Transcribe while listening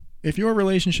If your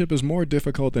relationship is more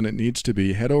difficult than it needs to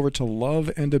be, head over to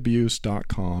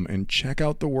loveandabuse.com and check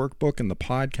out the workbook and the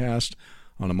podcast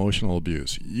on emotional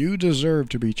abuse. You deserve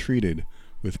to be treated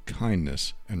with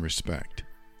kindness and respect.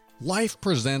 Life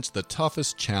presents the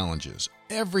toughest challenges.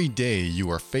 Every day you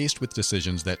are faced with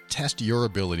decisions that test your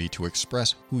ability to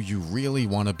express who you really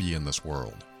want to be in this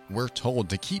world. We're told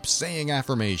to keep saying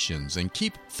affirmations and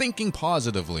keep thinking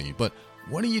positively, but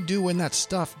what do you do when that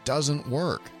stuff doesn't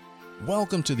work?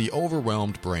 Welcome to the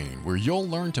Overwhelmed Brain, where you'll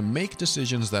learn to make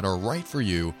decisions that are right for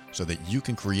you so that you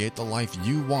can create the life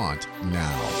you want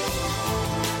now.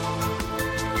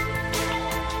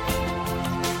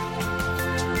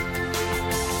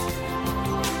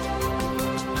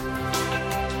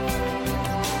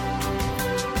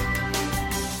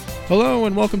 Hello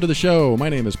and welcome to the show. My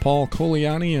name is Paul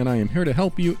Coliani and I am here to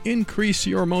help you increase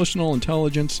your emotional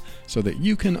intelligence so that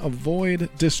you can avoid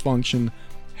dysfunction,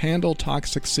 handle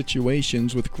toxic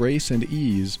situations with grace and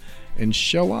ease, and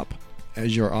show up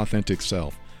as your authentic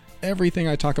self. Everything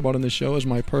I talk about in this show is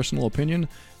my personal opinion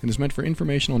and is meant for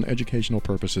informational and educational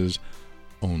purposes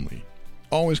only.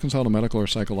 Always consult a medical or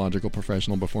psychological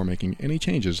professional before making any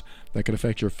changes that could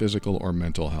affect your physical or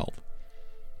mental health.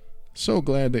 So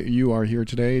glad that you are here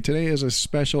today. Today is a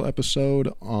special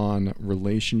episode on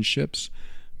relationships,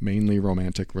 mainly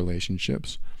romantic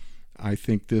relationships. I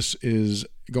think this is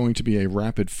going to be a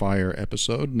rapid-fire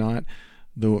episode, not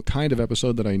the kind of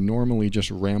episode that I normally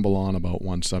just ramble on about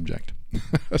one subject.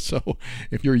 So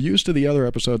if you're used to the other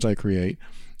episodes I create,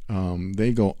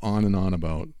 they go on and on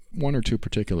about one or two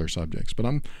particular subjects. But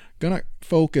I'm going to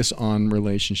focus on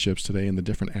relationships today and the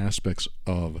different aspects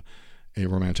of a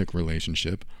romantic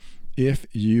relationship. If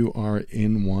you are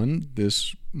in one,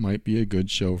 this might be a good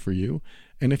show for you.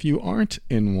 And if you aren't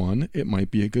in one, it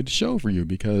might be a good show for you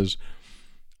because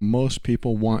most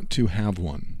people want to have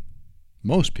one.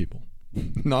 Most people,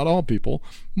 not all people,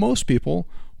 most people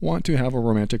want to have a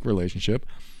romantic relationship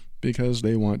because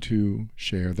they want to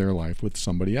share their life with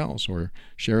somebody else or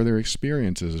share their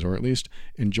experiences or at least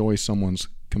enjoy someone's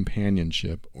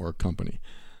companionship or company.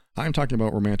 I'm talking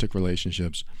about romantic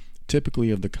relationships,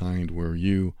 typically of the kind where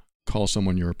you call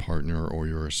someone your partner or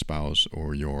your spouse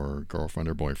or your girlfriend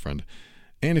or boyfriend.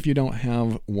 And if you don't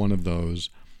have one of those,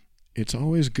 it's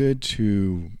always good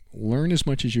to learn as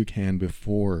much as you can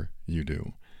before you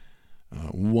do.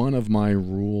 One of my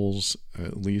rules,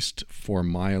 at least for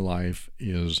my life,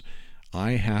 is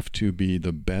I have to be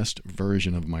the best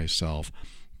version of myself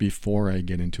before I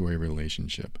get into a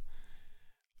relationship.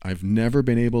 I've never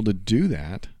been able to do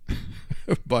that,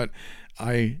 but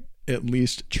I at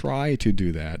least try to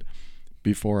do that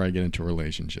before I get into a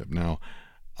relationship. Now,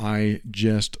 I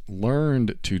just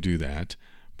learned to do that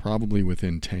probably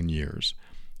within 10 years.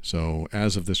 So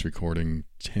as of this recording,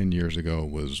 10 years ago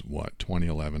was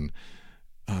 2011.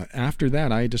 After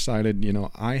that, I decided,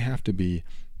 I have to be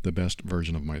the best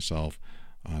version of myself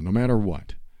no matter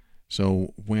what.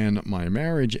 So when my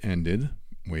marriage ended,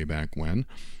 way back when,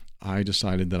 I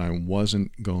decided that I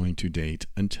wasn't going to date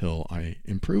until I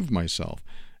improved myself.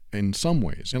 In some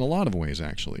ways, in a lot of ways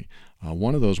actually.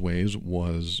 One of those ways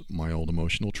was my old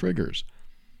emotional triggers.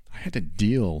 I had to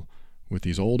deal with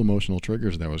these old emotional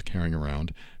triggers that I was carrying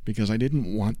around because I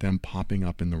didn't want them popping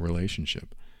up in the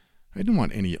relationship. I didn't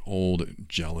want any old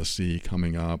jealousy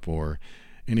coming up or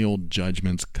any old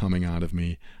judgments coming out of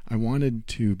me. I wanted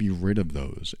to be rid of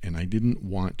those, and I didn't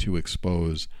want to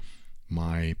expose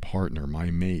my partner,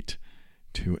 my mate,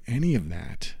 to any of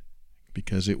that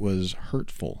because it was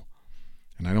hurtful.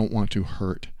 And I don't want to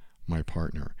hurt my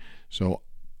partner. So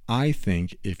I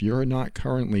think if you're not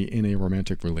currently in a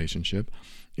romantic relationship,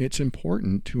 it's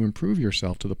important to improve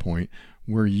yourself to the point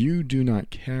where you do not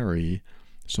carry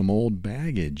some old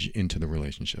baggage into the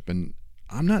relationship. And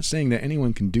I'm not saying that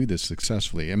anyone can do this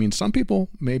successfully. I mean, some people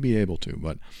may be able to,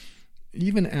 but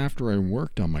even after I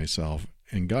worked on myself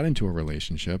and got into a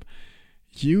relationship,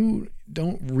 you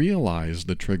don't realize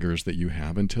the triggers that you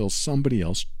have until somebody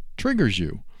else triggers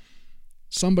you.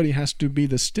 Somebody has to be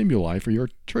the stimuli for your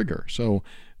trigger. So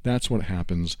that's what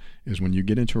happens is when you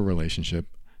get into a relationship,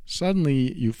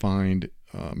 suddenly you find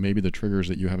maybe the triggers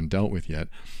that you haven't dealt with yet,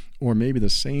 or maybe the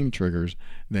same triggers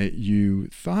that you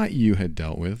thought you had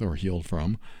dealt with or healed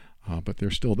from, but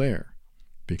they're still there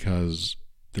because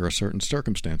there are certain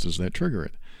circumstances that trigger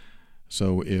it.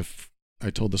 So if I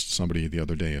told this to somebody the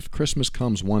other day, if Christmas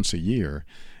comes once a year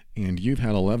and you've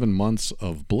had 11 months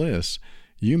of bliss,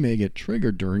 you may get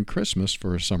triggered during Christmas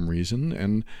for some reason,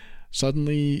 and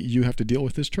suddenly you have to deal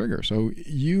with this trigger. So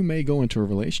you may go into a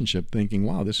relationship thinking,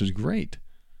 wow, this is great.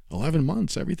 11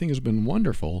 months, everything has been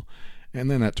wonderful. And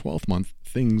then at 12th month,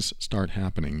 things start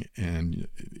happening, and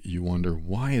you wonder,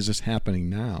 why is this happening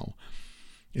now?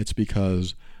 It's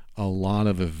because a lot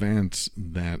of events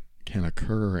that can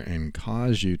occur and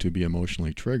cause you to be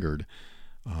emotionally triggered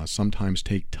sometimes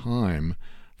take time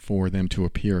for them to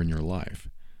appear in your life.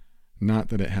 Not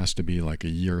that it has to be like a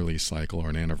yearly cycle or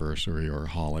an anniversary or a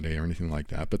holiday or anything like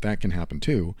that, but that can happen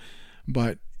too.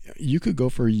 But you could go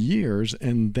for years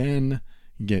and then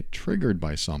get triggered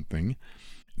by something,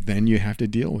 then you have to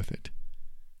deal with it.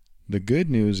 The good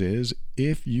news is,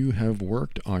 if you have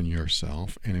worked on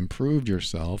yourself and improved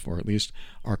yourself, or at least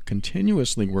are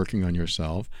continuously working on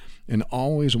yourself and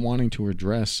always wanting to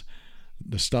address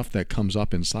the stuff that comes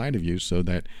up inside of you so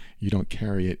that you don't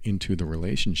carry it into the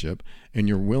relationship, and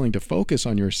you're willing to focus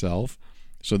on yourself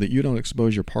so that you don't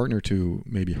expose your partner to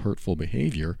maybe hurtful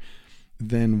behavior,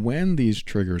 then when these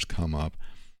triggers come up,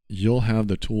 you'll have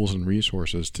the tools and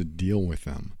resources to deal with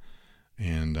them.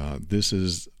 And this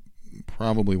is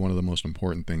probably one of the most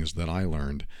important things that I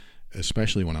learned,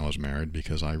 especially when I was married,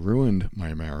 because I ruined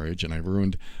my marriage and I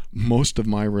ruined most of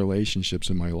my relationships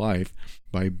in my life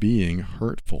by being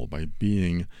hurtful, by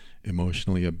being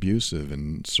emotionally abusive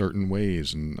in certain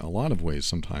ways, in a lot of ways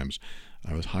sometimes.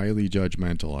 I was highly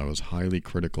judgmental. I was highly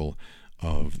critical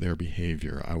of their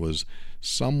behavior. I was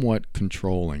somewhat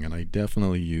controlling, and I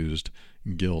definitely used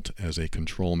guilt as a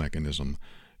control mechanism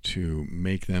to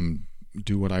make them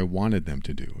do what I wanted them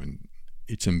to do. And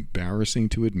it's embarrassing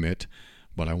to admit,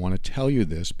 but I want to tell you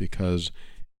this because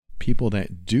people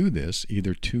that do this,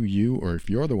 either to you or if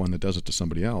you're the one that does it to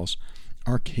somebody else,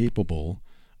 are capable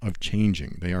of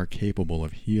changing. They are capable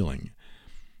of healing.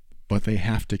 But they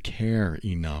have to care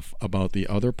enough about the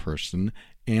other person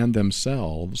and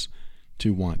themselves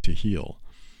to want to heal.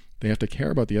 They have to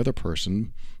care about the other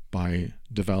person by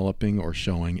developing or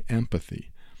showing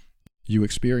empathy. You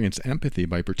experience empathy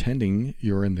by pretending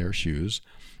you're in their shoes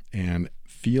and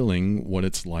feeling what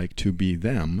it's like to be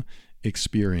them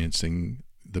experiencing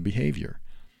the behavior.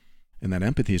 And that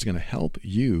empathy is going to help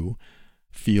you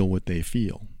feel what they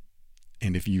feel.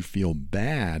 And if you feel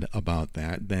bad about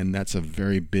that, then that's a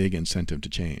very big incentive to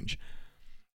change.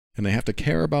 And they have to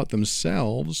care about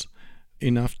themselves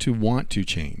enough to want to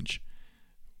change.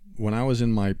 When I was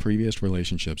in my previous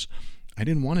relationships, I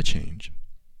didn't want to change.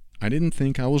 I didn't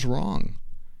think I was wrong.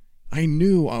 I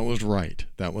knew I was right.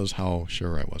 That was how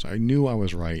sure I was. I knew I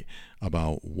was right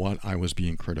about what I was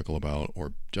being critical about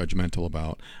or judgmental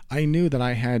about. I knew that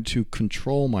I had to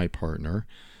control my partner,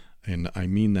 and I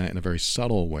mean that in a very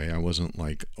subtle way. I wasn't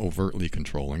like overtly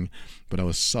controlling, but I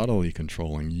was subtly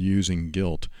controlling, using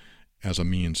guilt as a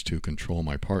means to control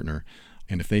my partner.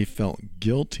 And if they felt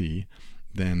guilty,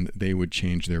 then they would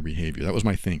change their behavior. That was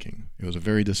my thinking. It was a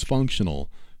very dysfunctional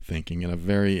thinking and a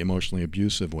very emotionally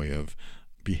abusive way of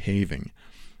behaving.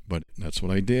 But that's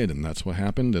what I did, and that's what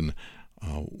happened. And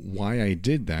why I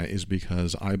did that is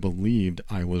because I believed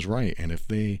I was right. And if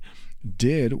they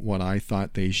did what I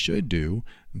thought they should do,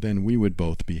 then we would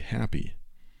both be happy.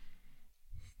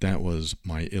 That was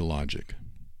my illogic,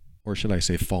 or should I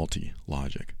say faulty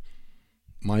logic.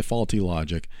 My faulty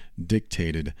logic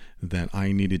dictated that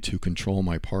I needed to control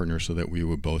my partner so that we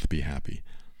would both be happy.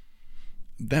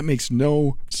 That makes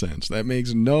no sense. That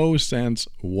makes no sense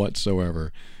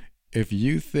whatsoever. If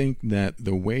you think that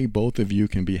the way both of you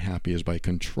can be happy is by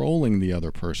controlling the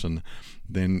other person,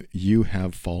 then you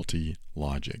have faulty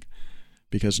logic.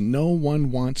 Because no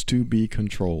one wants to be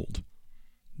controlled.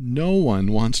 No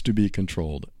one wants to be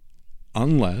controlled,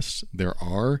 unless there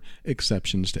are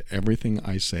exceptions to everything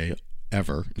I say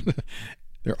ever.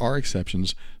 There are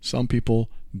exceptions. Some people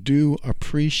do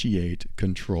appreciate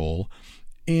control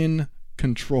in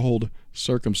controlled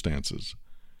circumstances.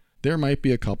 There might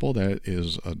be a couple that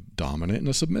is a dominant and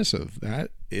a submissive.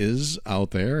 That is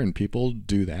out there, and people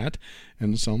do that.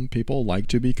 And some people like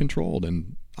to be controlled.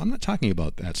 And I'm not talking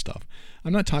about that stuff.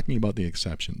 I'm not talking about the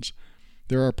exceptions.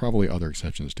 There are probably other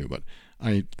exceptions too, but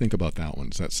I think about that one.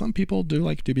 Is that some people do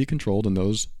like to be controlled in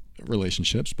those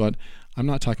relationships, but I'm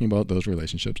not talking about those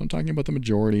relationships. I'm talking about the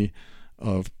majority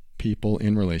of people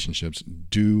in relationships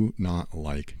do not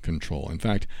like control. In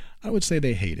fact, I would say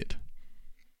they hate it.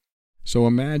 So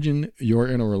imagine you're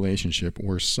in a relationship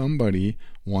where somebody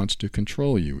wants to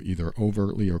control you, either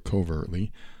overtly or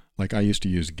covertly. Like I used to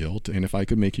use guilt, and if I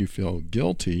could make you feel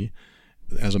guilty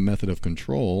as a method of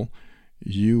control,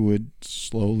 you would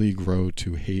slowly grow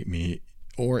to hate me,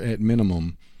 or at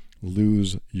minimum,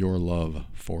 lose your love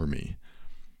for me.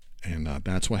 And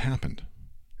that's what happened.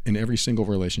 In every single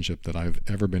relationship that I've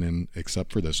ever been in,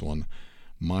 except for this one,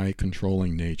 my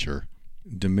controlling nature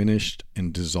diminished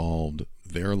and dissolved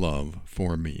their love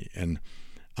for me. And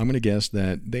I'm going to guess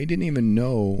that they didn't even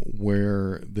know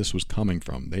where this was coming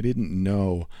from. They didn't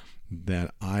know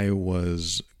that I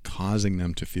was causing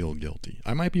them to feel guilty.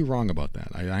 I might be wrong about that.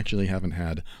 I actually haven't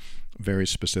had very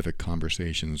specific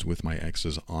conversations with my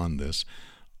exes on this,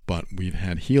 but we've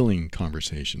had healing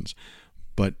conversations.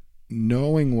 But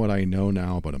knowing what I know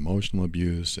now about emotional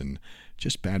abuse and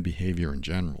just bad behavior in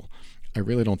general, I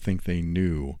really don't think they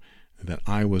knew that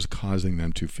I was causing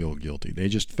them to feel guilty. They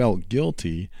just felt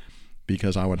guilty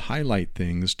because I would highlight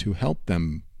things to help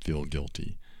them feel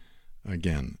guilty.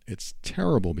 Again, it's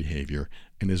terrible behavior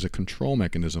and is a control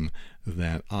mechanism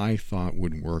that I thought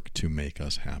would work to make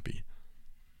us happy.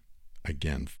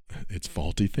 Again, it's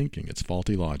faulty thinking. It's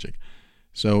faulty logic.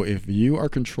 So if you are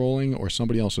controlling or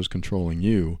somebody else is controlling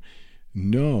you,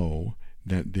 know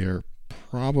that there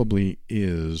probably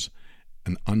is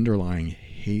an underlying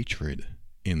hatred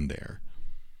in there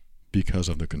because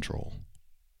of the control.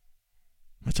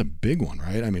 That's a big one,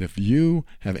 right? I mean, if you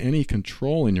have any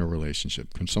control in your relationship,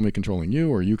 somebody controlling you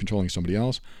or you controlling somebody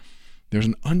else, there's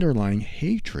an underlying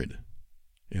hatred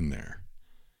in there.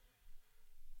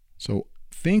 So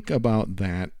think about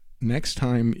that next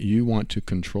time you want to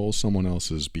control someone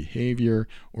else's behavior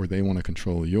or they want to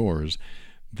control yours,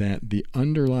 that the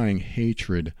underlying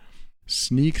hatred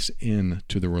sneaks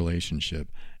into the relationship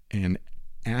and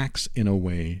acts in a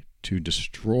way to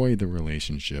destroy the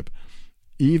relationship,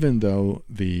 even though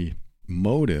the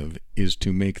motive is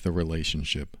to make the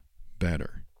relationship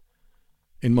better.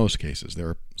 In most cases, there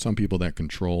are some people that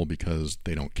control because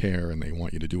they don't care and they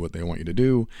want you to do what they want you to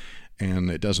do,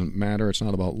 and it doesn't matter. It's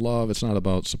not about love. It's not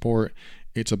about support.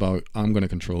 It's about, I'm going to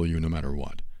control you no matter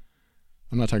what.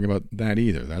 I'm not talking about that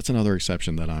either. That's another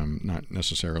exception that I'm not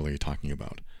necessarily talking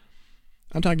about.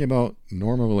 I'm talking about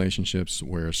normal relationships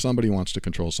where somebody wants to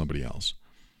control somebody else.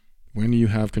 When you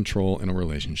have control in a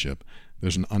relationship,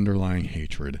 there's an underlying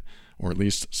hatred, or at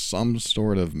least some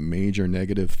sort of major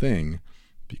negative thing,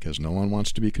 because no one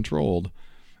wants to be controlled.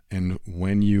 And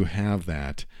when you have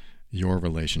that, your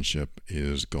relationship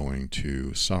is going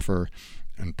to suffer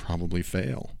and probably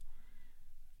fail.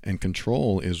 And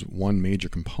control is one major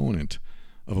component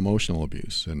of emotional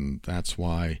abuse. And that's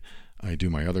why I do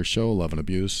my other show, Love and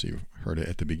Abuse. You heard it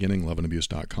at the beginning,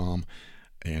 loveandabuse.com.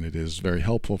 And it is very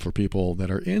helpful for people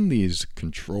that are in these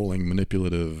controlling,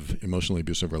 manipulative, emotionally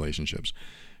abusive relationships,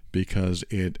 because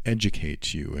it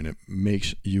educates you and it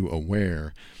makes you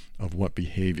aware of what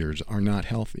behaviors are not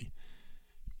healthy.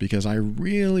 Because I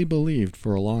really believed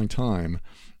for a long time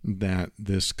that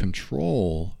this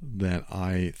control that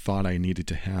I thought I needed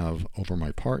to have over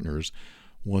my partners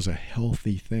was a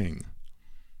healthy thing.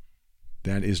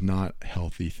 That is not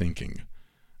healthy thinking.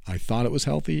 I thought it was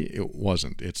healthy. It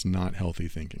wasn't. It's not healthy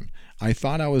thinking. I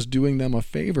thought I was doing them a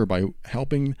favor by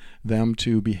helping them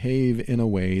to behave in a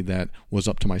way that was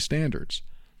up to my standards.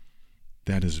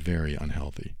 That is very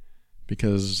unhealthy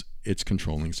because it's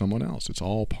controlling someone else. It's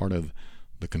all part of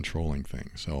the controlling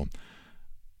thing. So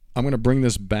I'm going to bring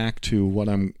this back to what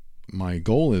my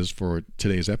goal is for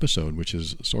today's episode, which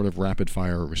is sort of rapid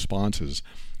fire responses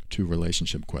to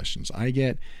relationship questions. I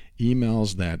get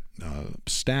emails that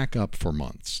stack up for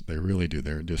months. They really do.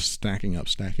 They're just stacking up,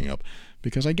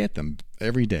 because I get them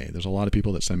every day. There's a lot of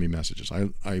people that send me messages.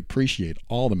 I appreciate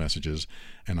all the messages,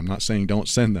 and I'm not saying don't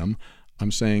send them.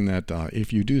 I'm saying that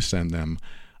if you do send them,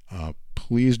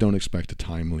 please don't expect a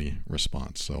timely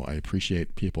response. So I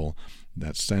appreciate people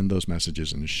that send those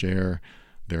messages and share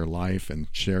their life and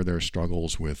share their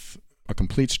struggles with a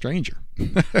complete stranger.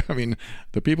 I mean,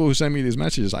 the people who send me these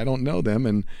messages, I don't know them,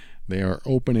 and they are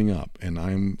opening up, and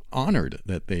I'm honored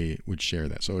that they would share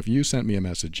that. So if you sent me a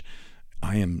message,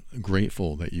 I am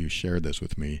grateful that you shared this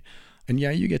with me. And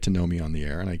yeah, you get to know me on the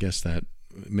air, and I guess that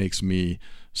makes me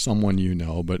someone you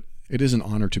know, but it is an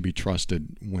honor to be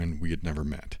trusted when we had never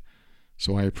met.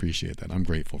 So I appreciate that. I'm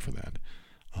grateful for that.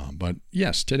 But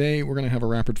yes, today we're going to have a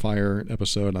rapid fire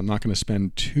episode. I'm not going to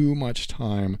spend too much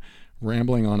time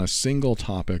rambling on a single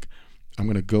topic. I'm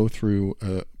going to go through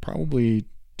probably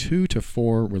 2 to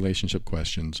 4 relationship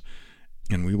questions,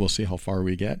 and we will see how far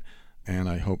we get. And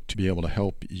I hope to be able to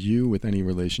help you with any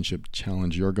relationship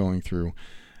challenge you're going through.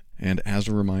 And as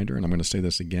a reminder, and I'm going to say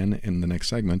this again in the next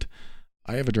segment,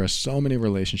 I have addressed so many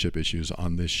relationship issues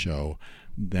on this show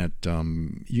that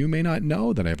you may not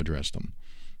know that I've addressed them.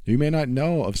 You may not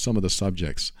know of some of the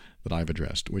subjects that I've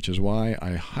addressed, which is why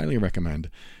I highly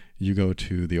recommend you go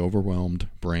to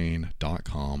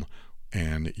theoverwhelmedbrain.com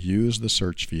and use the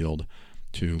search field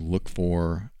to look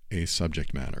for a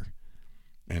subject matter.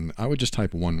 And I would just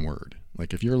type one word.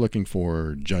 Like if you're looking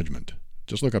for judgment,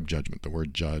 just look up judgment, the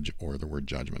word judge or the word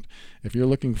judgment. If you're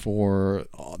looking for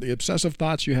the obsessive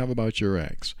thoughts you have about your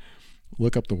ex,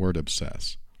 look up the word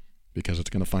obsess. because it's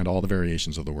going to find all the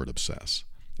variations of the word obsess,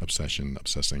 obsession,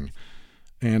 obsessing.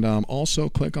 And also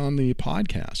click on the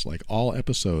podcast. Like all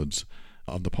episodes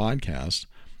of the podcast,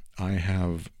 I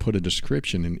have put a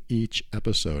description in each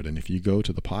episode. And if you go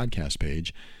to the podcast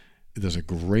page, there's a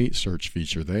great search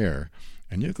feature there.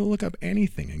 And you can look up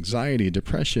anything: anxiety,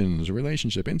 depressions,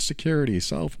 relationship, insecurity,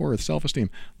 self-worth, self-esteem.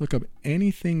 Look up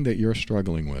anything that you're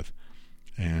struggling with,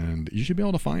 and you should be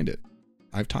able to find it.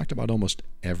 I've talked about almost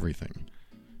everything.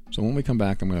 So when we come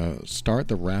back, I'm going to start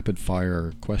the rapid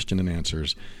fire question and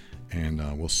answers, and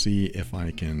we'll see if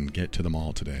I can get to them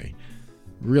all today.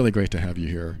 Really great to have you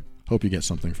here. Hope you get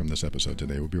something from this episode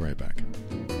today. We'll be right back.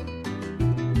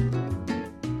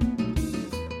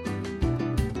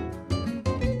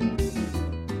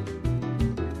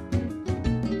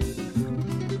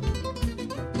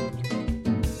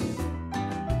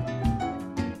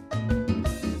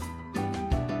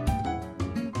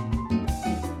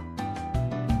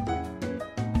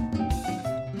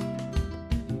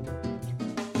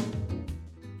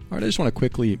 I just want to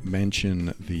quickly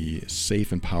mention the Safe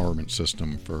Empowerment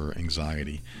System for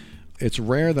anxiety. It's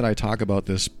rare that I talk about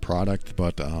this product,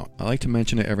 but I like to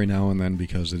mention it every now and then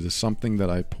because it is something that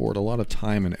I poured a lot of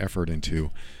time and effort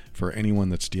into for anyone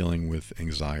that's dealing with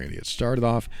anxiety. It started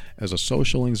off as a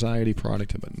social anxiety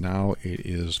product, but now it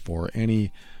is for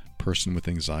any person with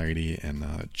anxiety.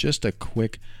 And just a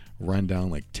quick rundown,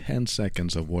 like 10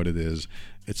 seconds of what it is.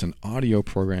 It's an audio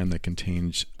program that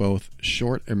contains both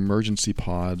short emergency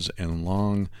pods and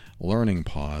long learning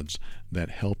pods that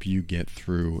help you get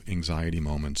through anxiety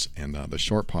moments. And the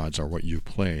short pods are what you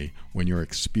play when you're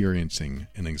experiencing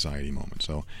an anxiety moment.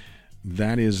 So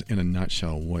that is, in a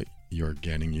nutshell, what you're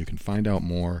getting. You can find out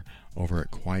more over at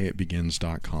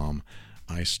quietbegins.com.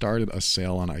 I started a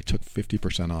sale on it. I took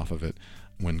 50% off of it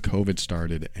when COVID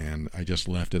started, and I just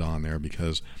left it on there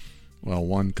because, well,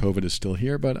 one, COVID is still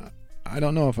here, but I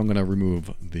don't know if I'm going to remove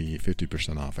the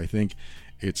 50% off. I think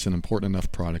it's an important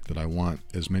enough product that I want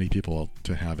as many people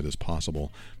to have it as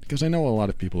possible, because I know a lot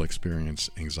of people experience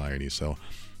anxiety. So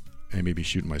I may be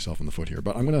shooting myself in the foot here,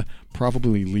 but I'm going to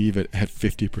probably leave it at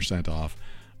 50% off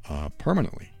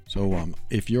permanently. So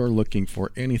if you're looking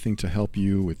for anything to help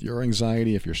you with your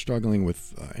anxiety, if you're struggling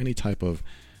with any type of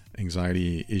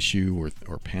anxiety issue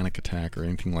or panic attack or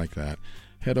anything like that,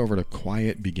 head over to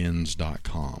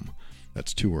quietbegins.com.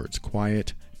 That's 2 words,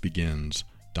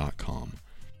 quietbegins.com.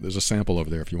 There's a sample over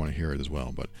there if you want to hear it as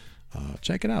well, but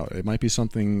check it out. It might be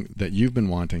something that you've been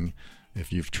wanting.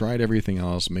 If you've tried everything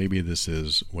else, maybe this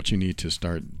is what you need to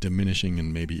start diminishing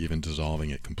and maybe even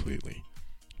dissolving it completely.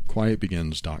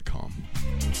 quietbegins.com.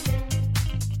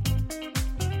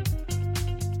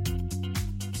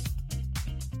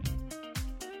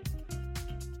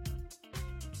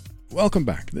 Welcome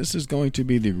back. This is going to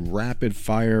be the rapid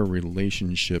fire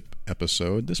relationship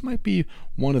episode. This might be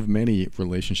one of many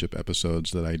relationship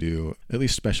episodes that I do, at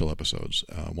least special episodes,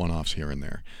 one-offs here and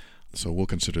there. So we'll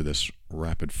consider this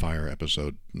rapid fire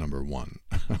episode number 1.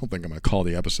 I don't think I'm going to call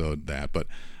the episode that, but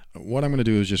what I'm going to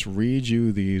do is just read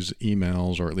you these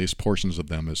emails, or at least portions of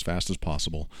them, as fast as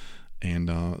possible. And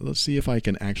let's see if I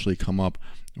can actually come up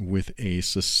with a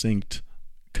succinct,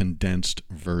 condensed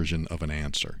version of an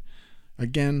answer.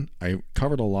 Again, I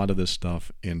covered a lot of this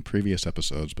stuff in previous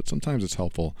episodes, but sometimes it's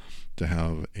helpful to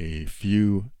have a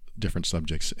few different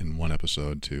subjects in one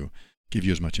episode to give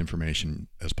you as much information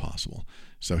as possible.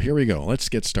 So here we go. Let's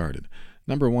get started.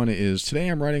 Number 1 is, today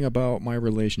I'm writing about my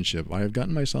relationship. I have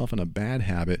gotten myself in a bad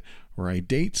habit where I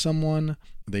date someone,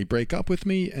 they break up with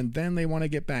me, and then they want to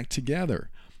get back together.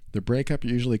 The breakup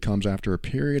usually comes after a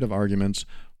period of arguments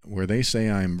where they say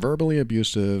I'm verbally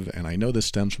abusive, and I know this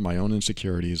stems from my own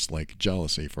insecurities, like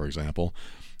jealousy, for example.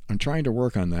 I'm trying to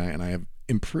work on that, and I have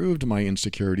improved my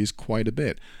insecurities quite a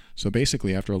bit. So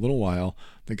basically, after a little while,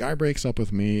 the guy breaks up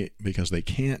with me because they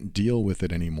can't deal with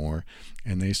it anymore,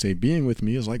 and they say being with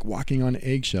me is like walking on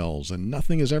eggshells, and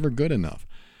nothing is ever good enough.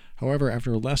 However,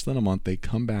 after less than a month, they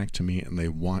come back to me, and they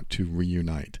want to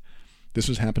reunite. This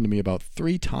has happened to me about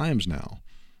 3 times now.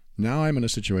 Now I'm in a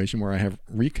situation where I have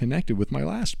reconnected with my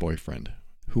last boyfriend,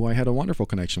 who I had a wonderful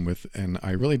connection with, and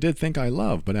I really did think I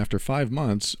loved, but after 5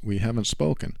 months, we haven't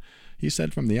spoken. He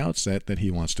said from the outset that he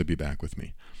wants to be back with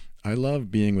me. I love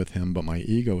being with him, but my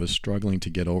ego is struggling to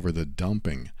get over the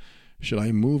dumping. Should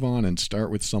I move on and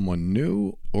start with someone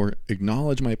new, or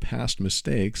acknowledge my past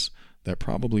mistakes that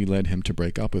probably led him to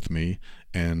break up with me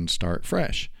and start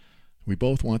fresh? We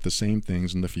both want the same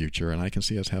things in the future, and I can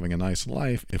see us having a nice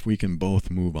life if we can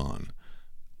both move on.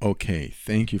 Okay,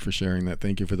 thank you for sharing that.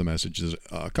 Thank you for the messages.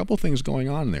 A couple things going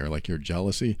on there, like your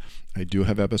jealousy. I do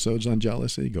have episodes on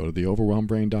jealousy. Go to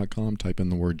theoverwhelmedbrain.com, type in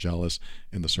the word jealous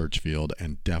in the search field,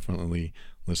 and definitely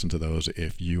listen to those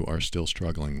if you are still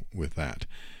struggling with that.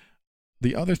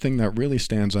 The other thing that really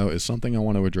stands out is something I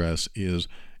want to address is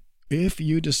if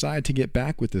you decide to get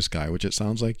back with this guy, which it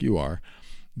sounds like you are,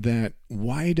 that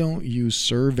why don't you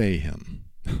survey him?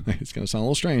 It's going to sound a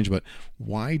little strange, but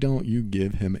why don't you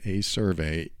give him a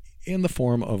survey in the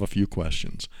form of a few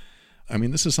questions? I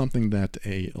mean, this is something that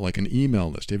like an email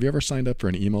list. Have you ever signed up for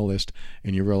an email list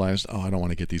and you realized, I don't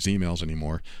want to get these emails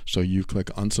anymore? So you click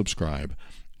unsubscribe,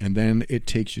 and then it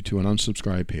takes you to an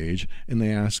unsubscribe page, and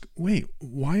they ask, wait,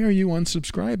 why are you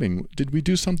unsubscribing? Did we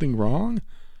do something wrong?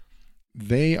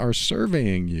 They are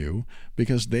surveying you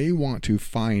because they want to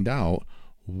find out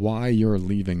why you're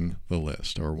leaving the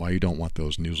list or why you don't want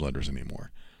those newsletters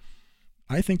anymore.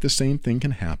 I think the same thing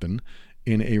can happen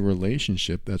in a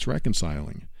relationship that's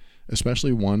reconciling,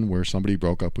 especially one where somebody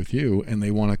broke up with you and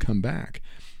they want to come back.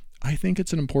 I think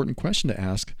it's an important question to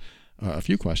ask, a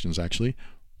few questions actually.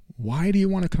 Why do you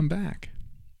want to come back?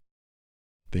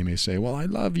 They may say, well, I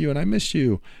love you and I miss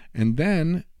you. And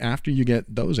then after you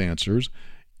get those answers,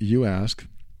 you ask,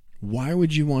 why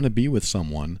would you want to be with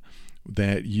someone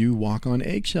that you walk on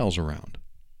eggshells around?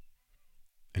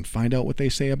 And find out what they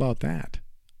say about that.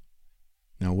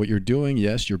 Now, what you're doing,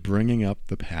 yes, you're bringing up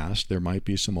the past. There might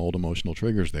be some old emotional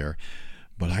triggers there,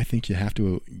 but I think you have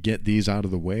to get these out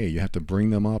of the way. You have to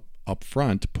bring them up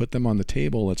front, put them on the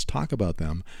table. Let's talk about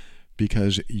them,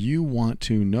 because you want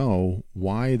to know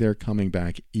why they're coming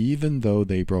back, even though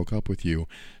they broke up with you,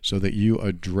 so that you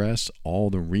address all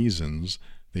the reasons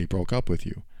they broke up with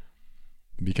you.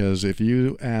 Because if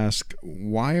you ask,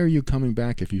 why are you coming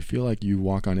back if you feel like you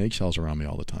walk on eggshells around me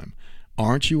all the time?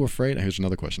 Aren't you afraid? Here's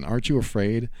another question. Aren't you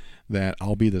afraid that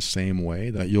I'll be the same way,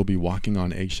 that you'll be walking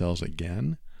on eggshells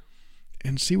again?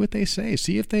 And see what they say.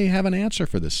 See if they have an answer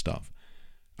for this stuff.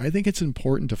 I think it's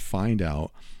important to find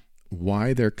out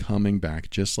why they're coming back,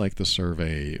 just like the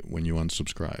survey when you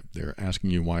unsubscribe. They're asking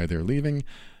you why they're leaving.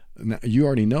 Now, you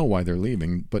already know why they're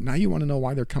leaving, but now you want to know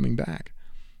why they're coming back,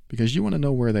 because you want to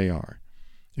know where they are.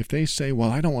 If they say,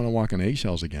 well, I don't want to walk on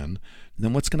eggshells again,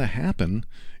 then what's going to happen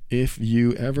if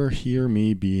you ever hear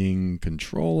me being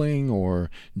controlling or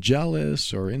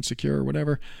jealous or insecure or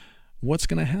whatever? What's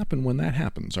going to happen when that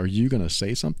happens? Are you going to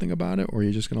say something about it, or are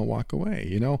you just going to walk away?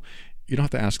 You don't have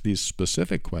to ask these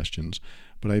specific questions,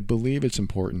 but I believe it's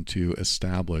important to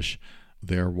establish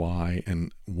their why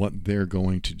and what they're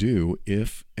going to do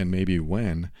if and maybe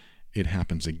when it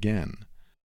happens again.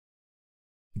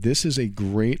 This is a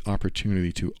great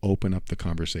opportunity to open up the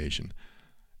conversation.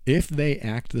 If they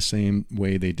act the same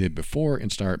way they did before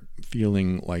and start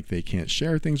feeling like they can't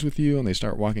share things with you, and they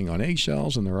start walking on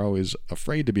eggshells and they're always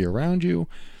afraid to be around you,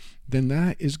 then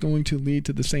that is going to lead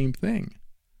to the same thing.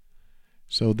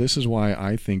 So this is why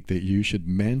I think that you should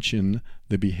mention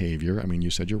the behavior. I mean,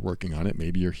 you said you're working on it.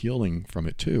 Maybe you're healing from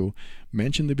it too.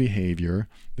 Mention the behavior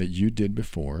that you did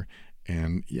before.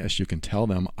 And yes, you can tell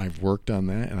them, I've worked on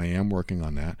that and I am working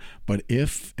on that. But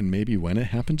if and maybe when it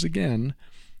happens again,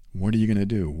 what are you going to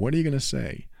do? What are you going to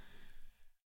say?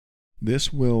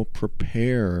 This will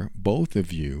prepare both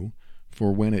of you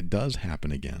for when it does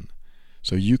happen again.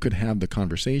 So you could have the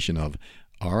conversation of,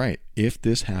 all right, if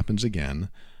this happens again,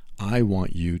 I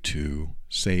want you to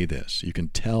say this. You can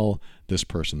tell this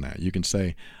person that. You can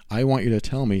say, I want you to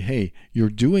tell me, hey, you're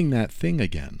doing that thing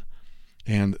again.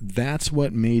 And that's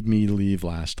what made me leave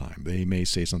last time. They may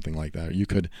say something like that. You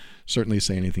could certainly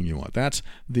say anything you want. That's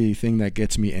the thing that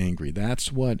gets me angry.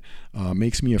 That's what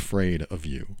makes me afraid of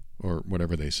you, or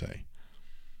whatever they say.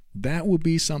 That would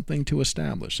be something to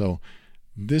establish. So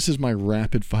this is my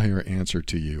rapid fire answer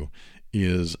to you,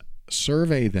 is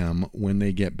survey them when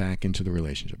they get back into the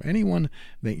relationship. Anyone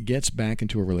that gets back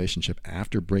into a relationship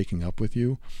after breaking up with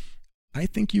you, I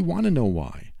think you want to know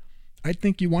why. I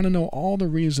think you want to know all the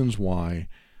reasons why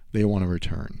they want to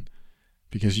return,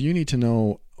 because you need to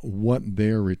know what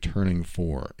they're returning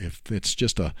for. If it's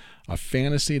just a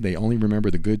fantasy, they only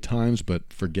remember the good times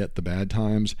but forget the bad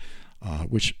times,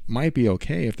 which might be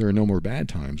okay if there are no more bad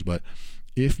times. But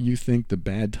if you think the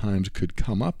bad times could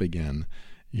come up again,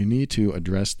 you need to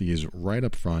address these right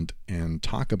up front and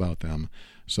talk about them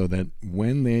so that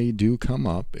when they do come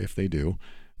up, if they do,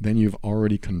 then you've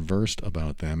already conversed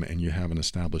about them and you have an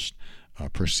established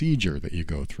procedure that you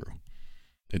go through.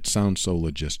 It sounds so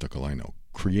logistical, I know.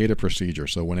 Create a procedure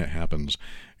so when it happens,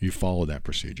 you follow that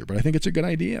procedure. But I think it's a good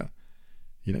idea.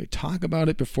 Talk about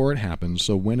it before it happens,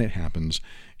 so when it happens,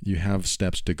 you have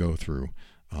steps to go through.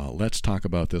 Let's talk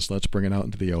about this. Let's bring it out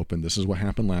into the open. This is what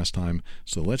happened last time,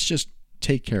 so let's just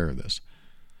take care of this.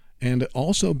 And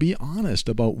also be honest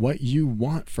about what you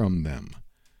want from them.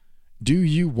 Do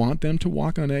you want them to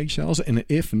walk on eggshells? And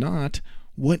if not,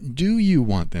 what do you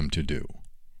want them to do?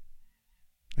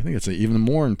 I think it's an even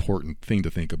more important thing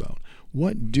to think about.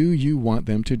 What do you want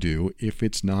them to do if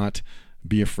it's not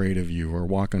be afraid of you or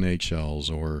walk on eggshells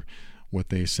or what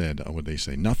they said? What they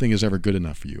say, nothing is ever good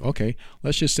enough for you. Okay,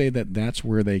 let's just say that that's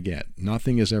where they get.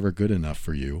 Nothing is ever good enough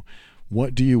for you.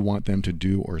 What do you want them to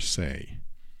do or say?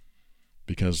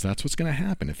 Because that's what's going to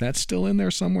happen. If that's still in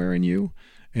there somewhere in you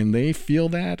and they feel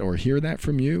that or hear that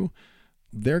from you,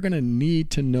 they're going to need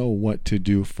to know what to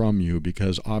do from you,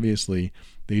 because obviously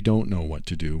they don't know what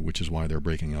to do, which is why they're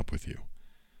breaking up with you.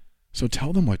 So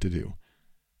tell them what to do.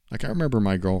 Like, I remember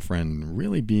my girlfriend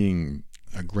really being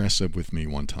aggressive with me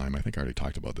one time. I think I already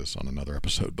talked about this on another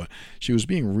episode, but she was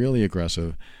being really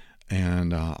aggressive,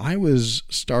 and I was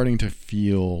starting to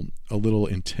feel a little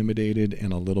intimidated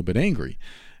and a little bit angry.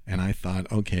 And I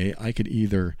thought, okay, I could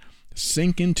either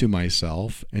sink into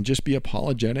myself and just be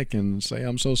apologetic and say,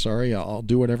 I'm so sorry, I'll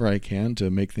do whatever I can to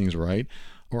make things right.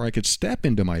 Or I could step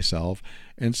into myself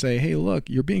and say, hey, look,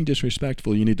 you're being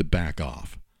disrespectful. You need to back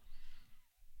off.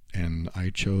 And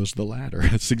I chose the latter.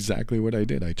 That's exactly what I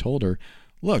did. I told her,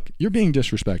 look, you're being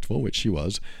disrespectful, which she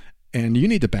was, and you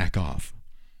need to back off.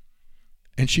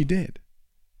 And she did.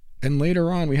 And later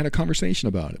on, we had a conversation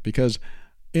about it, because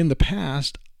in the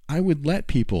past, I would let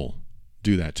people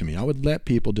do that to me. I would let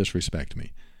people disrespect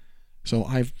me. So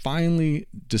I finally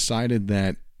decided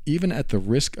that even at the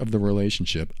risk of the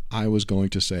relationship, I was going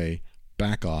to say,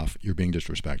 back off, you're being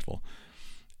disrespectful.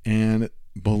 And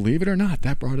believe it or not,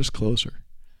 that brought us closer.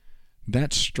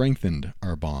 That strengthened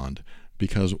our bond,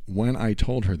 because when I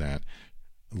told her that,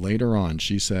 later on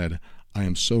she said, I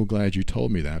am so glad you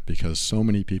told me that, because so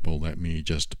many people let me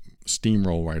just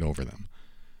steamroll right over them.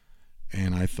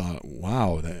 And I thought,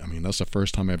 wow, that's the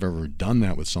first time I've ever done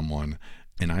that with someone.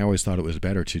 And I always thought it was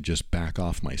better to just back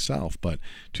off myself. But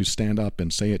to stand up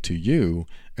and say it to you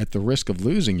at the risk of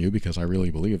losing you, because I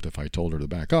really believed if I told her to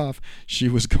back off, she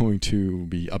was going to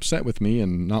be upset with me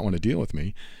and not want to deal with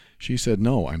me. She said,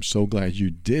 no, I'm so glad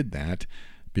you did that,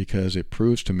 because it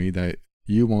proves to me that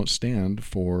you won't stand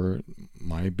for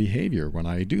my behavior when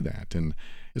I do that. And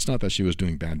it's not that she was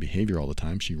doing bad behavior all the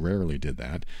time. She rarely did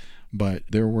that. But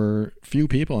there were few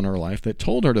people in her life that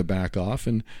told her to back off,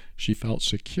 and she felt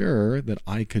secure that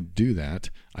I could do that.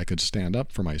 I could stand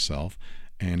up for myself,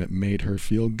 and it made her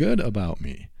feel good about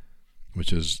me,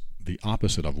 which is the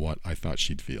opposite of what I thought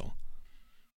she'd feel.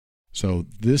 So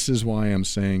this is why I'm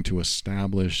saying to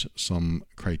establish some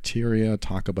criteria,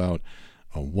 talk about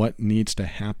what needs to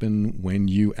happen when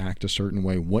you act a certain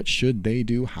way. What should they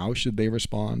do? How should they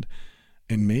respond?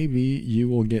 And maybe you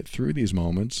will get through these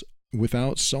moments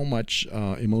without so much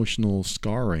emotional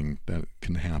scarring that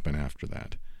can happen after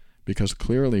that. Because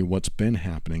clearly what's been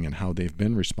happening and how they've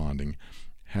been responding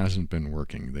hasn't been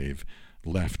working. They've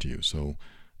left you. So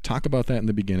talk about that in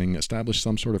the beginning, establish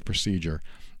some sort of procedure,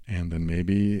 and then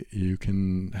maybe you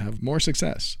can have more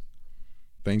success.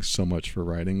 Thanks so much for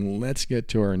writing. Let's get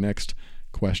to our next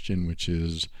question, which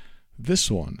is this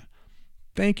one.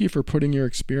 Thank you for putting your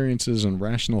experiences and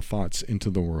rational thoughts into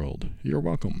the world. You're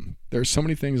welcome. There's so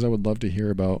many things I would love to hear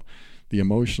about the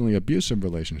emotionally abusive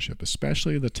relationship,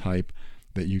 especially the type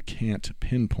that you can't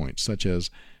pinpoint, such as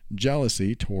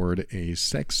jealousy toward a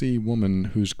sexy woman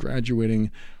who's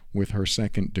graduating with her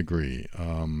second degree.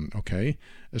 Okay,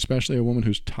 especially a woman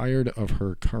who's tired of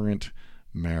her current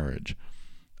marriage.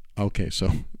 Okay, so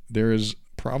there is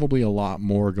probably a lot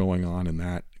more going on in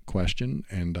that question,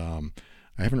 and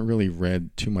I haven't really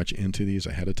read too much into these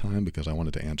ahead of time because I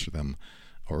wanted to answer them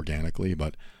organically,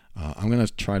 but I'm going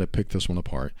to try to pick this one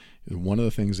apart. One of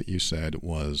the things that you said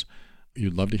was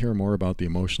you'd love to hear more about the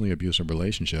emotionally abusive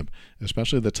relationship,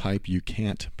 especially the type you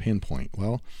can't pinpoint.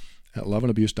 Well, at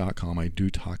loveandabuse.com, I do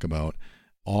talk about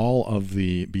all of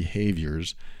the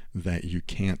behaviors that you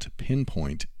can't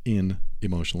pinpoint in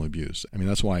emotional abuse. I mean,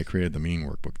 that's why I created the MEAN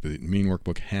Workbook. The MEAN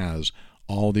Workbook has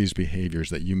all these behaviors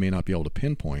that you may not be able to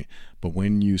pinpoint, but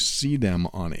when you see them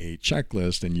on a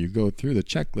checklist and you go through the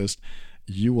checklist,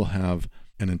 you will have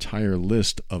an entire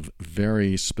list of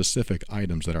very specific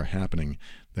items that are happening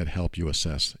that help you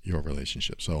assess your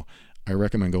relationship. So I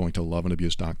recommend going to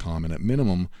loveandabuse.com and at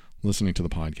minimum listening to the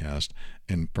podcast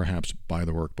and perhaps buy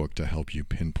the workbook to help you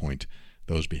pinpoint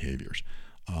those behaviors.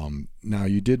 Now,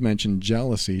 you did mention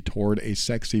jealousy toward a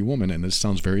sexy woman, and this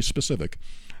sounds very specific,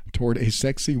 toward a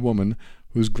sexy woman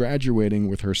who's graduating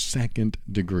with her second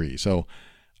degree. So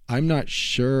I'm not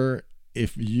sure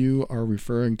if you are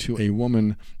referring to a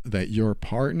woman that your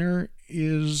partner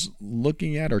is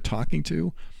looking at or talking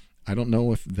to. I don't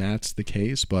know if that's the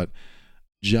case, but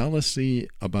jealousy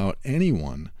about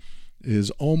anyone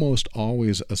is almost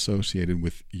always associated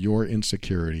with your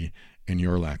insecurity and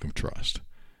your lack of trust.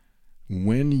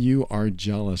 When you are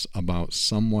jealous about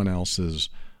someone else's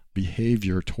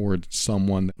behavior toward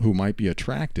someone who might be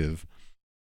attractive,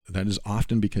 that is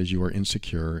often because you are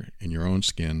insecure in your own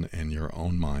skin and your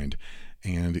own mind,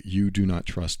 and you do not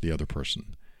trust the other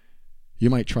person. You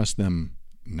might trust them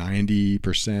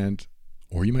 90%,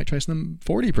 or you might trust them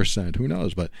 40%, who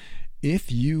knows? But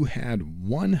if you had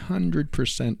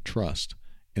 100% trust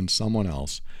in someone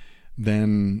else,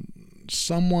 then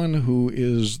someone who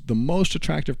is the most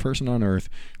attractive person on earth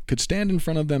could stand in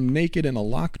front of them naked in a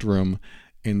locked room,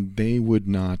 and they would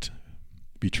not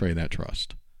betray that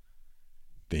trust.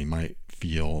 They might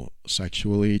feel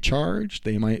sexually charged,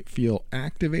 they might feel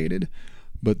activated,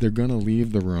 but they're going to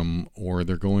leave the room, or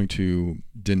they're going to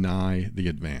deny the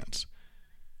advance.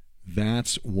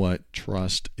 That's what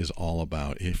trust is all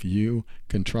about. If you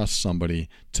can trust somebody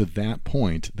to that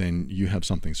point, then you have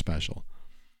something special.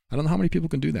 I don't know how many people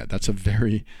can do that. That's a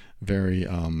very, very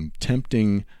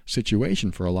tempting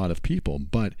situation for a lot of people,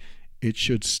 but it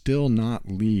should still not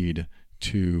lead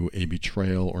to a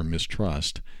betrayal or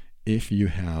mistrust if you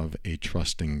have a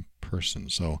trusting person.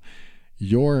 So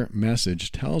your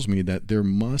message tells me that there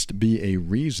must be a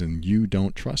reason you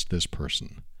don't trust this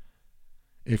person.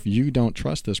 If you don't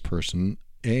trust this person,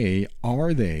 A,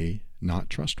 are they not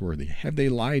trustworthy? Have they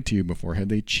lied to you before? Have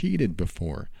they cheated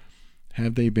before?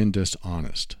 Have they been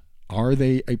dishonest? Are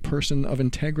they a person of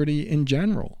integrity in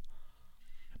general?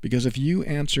 Because if you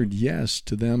answered yes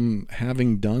to them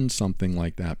having done something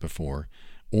like that before,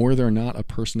 or they're not a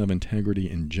person of integrity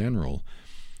in general,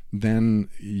 then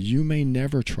you may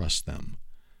never trust them,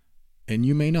 and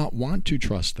you may not want to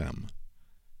trust them.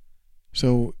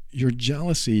 So your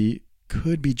jealousy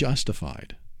could be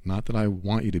justified. Not that I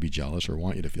want you to be jealous or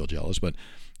want you to feel jealous, but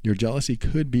your jealousy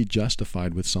could be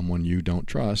justified with someone you don't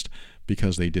trust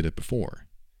because they did it before.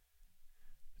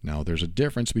 Now, there's a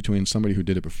difference between somebody who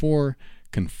did it before,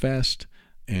 confessed,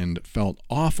 and felt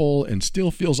awful and still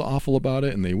feels awful about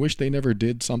it, and they wish they never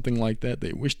did something like that.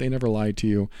 They wish they never lied to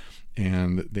you,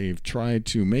 and they've tried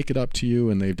to make it up to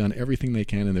you, and they've done everything they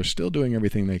can, and they're still doing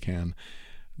everything they can.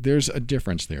 There's a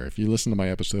difference there. If you listen to my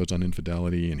episodes on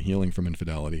infidelity and healing from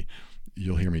infidelity,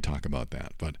 you'll hear me talk about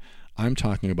that. But I'm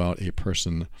talking about a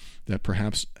person that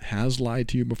perhaps has lied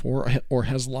to you before or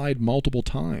has lied multiple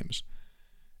times.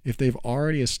 If they've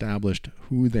already established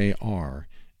who they are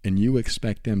and you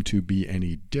expect them to be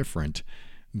any different,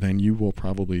 then you will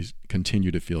probably continue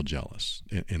to feel jealous,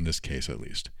 in this case at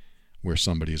least, where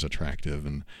somebody is attractive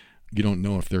and you don't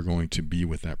know if they're going to be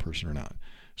with that person or not.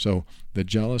 So the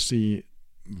jealousy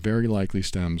very likely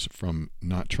stems from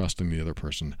not trusting the other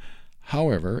person.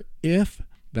 However, if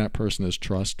that person is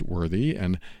trustworthy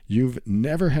and you've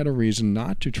never had a reason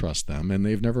not to trust them and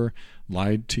they've never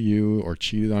lied to you or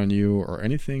cheated on you or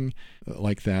anything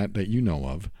like that that you know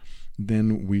of,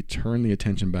 then we turn the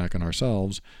attention back on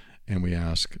ourselves and we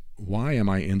ask, why am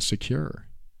I insecure?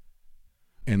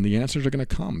 And the answers are going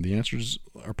to come. The answers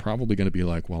are probably going to be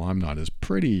like, well, I'm not as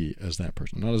pretty as that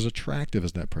person. I'm not as attractive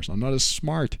as that person. I'm not as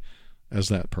smart as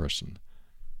that person.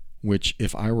 Which,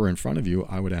 if I were in front of you,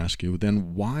 I would ask you,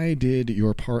 then why did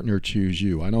your partner choose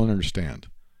you? I don't understand.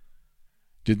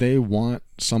 Did they want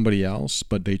somebody else,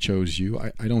 but they chose you?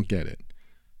 I don't get it.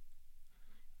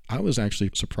 I was actually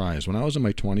surprised. When I was in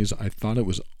my 20s, I thought it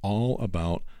was all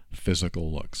about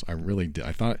physical looks. I really did.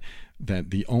 I thought that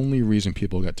the only reason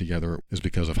people got together is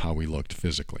because of how we looked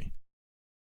physically.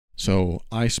 So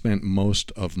I spent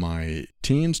most of my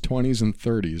teens, 20s, and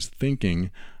 30s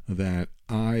thinking that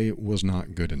I was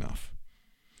not good enough.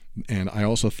 And I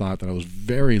also thought that I was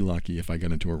very lucky if I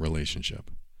got into a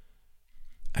relationship.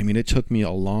 I mean, it took me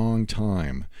a long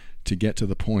time to get to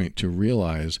the point to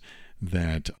realize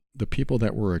that the people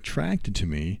that were attracted to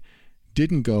me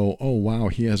didn't go, oh, wow,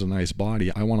 he has a nice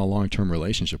body. I want a long-term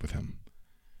relationship with him.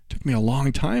 It took me a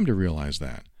long time to realize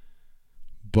that.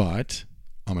 But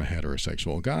I'm a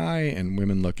heterosexual guy, and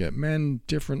women look at men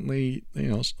differently,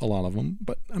 a lot of them.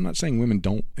 But I'm not saying women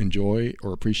don't enjoy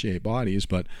or appreciate bodies,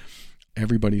 but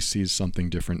everybody sees something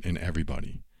different in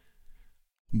everybody.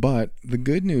 But the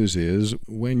good news is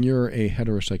when you're a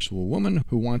heterosexual woman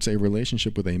who wants a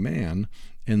relationship with a man,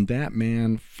 and that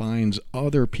man finds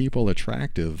other people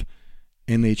attractive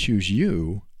and they choose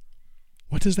you,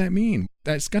 what does that mean?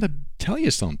 That's got to tell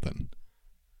you something.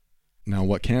 Now,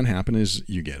 what can happen is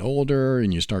you get older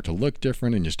and you start to look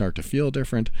different and you start to feel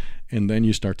different, and then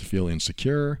you start to feel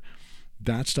insecure.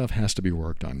 That stuff has to be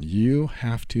worked on. You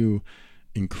have to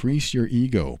increase your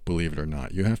ego, believe it or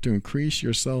not. You have to increase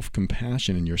your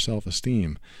self-compassion and your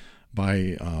self-esteem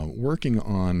by working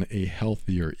on a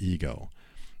healthier ego.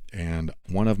 And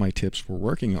one of my tips for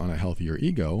working on a healthier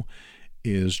ego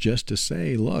is just to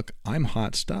say, look, I'm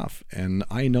hot stuff and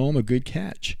I know I'm a good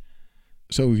catch.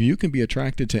 So you can be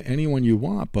attracted to anyone you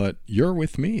want, but you're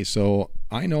with me, so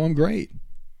I know I'm great.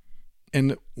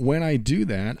 And when I do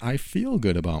that, I feel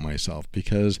good about myself,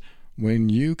 because when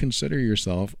you consider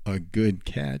yourself a good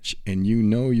catch and you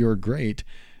know you're great,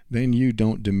 then you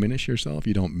don't diminish yourself,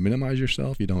 you don't minimize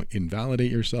yourself, you don't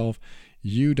invalidate yourself,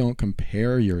 you don't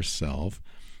compare yourself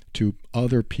to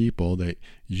other people that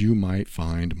you might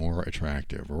find more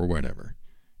attractive or whatever.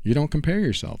 You don't compare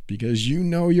yourself because you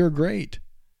know you're great.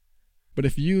 But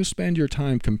if you spend your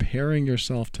time comparing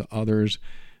yourself to others,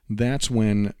 that's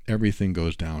when everything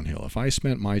goes downhill. If I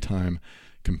spent my time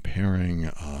comparing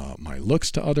my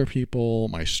looks to other people,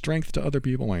 my strength to other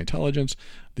people, my intelligence,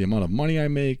 the amount of money I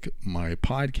make, my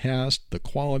podcast, the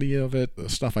quality of it, the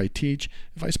stuff I teach,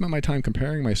 if I spent my time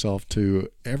comparing myself to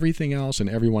everything else and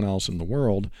everyone else in the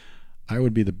world, I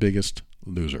would be the biggest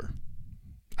loser.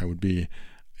 I would be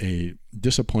a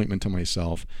disappointment to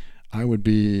myself. I would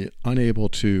be unable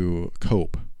to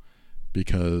cope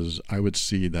because I would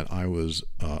see that I was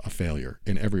a failure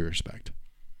in every respect.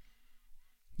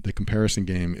 The comparison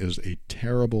game is a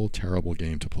terrible, terrible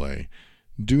game to play.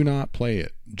 Do not play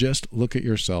it. Just look at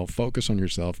yourself, focus on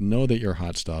yourself, know that you're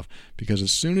hot stuff, because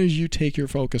as soon as you take your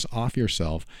focus off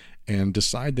yourself and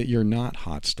decide that you're not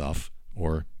hot stuff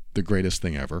or the greatest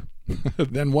thing ever,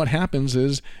 then what happens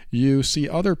is you see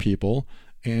other people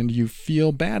and you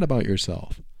feel bad about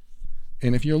yourself.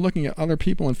 And if you're looking at other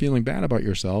people and feeling bad about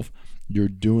yourself, you're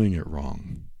doing it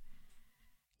wrong.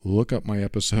 Look up my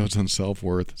episodes on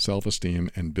self-worth, self-esteem,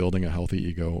 and building a healthy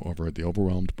ego over at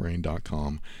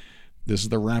theoverwhelmedbrain.com. This is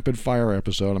the rapid fire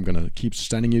episode. I'm going to keep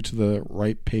sending you to the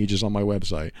right pages on my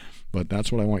website, but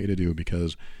that's what I want you to do,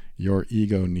 because your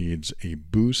ego needs a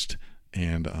boost.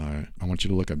 And I want you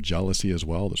to look up jealousy as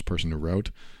well, this person who wrote.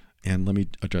 And let me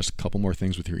address a couple more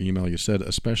things with your email. You said,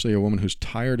 especially a woman who's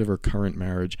tired of her current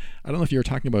marriage. I don't know if you're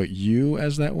talking about you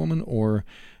as that woman or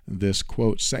this,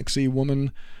 quote, sexy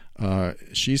woman.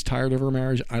 She's tired of her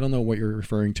marriage. I don't know what you're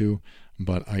referring to,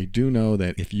 but I do know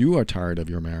that if you are tired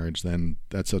of your marriage, then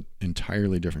that's an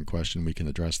entirely different question. We can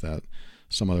address that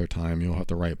some other time. You'll have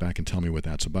to write back and tell me what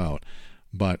that's about.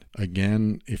 But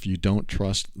again, if you don't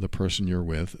trust the person you're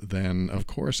with, then of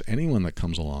course anyone that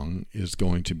comes along is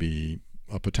going to be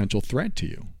a potential threat to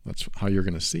you. That's how you're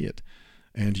going to see it.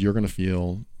 And you're going to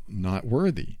feel not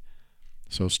worthy.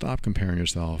 So stop comparing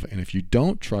yourself. And if you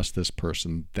don't trust this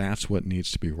person, that's what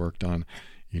needs to be worked on.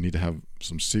 You need to have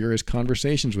some serious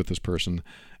conversations with this person.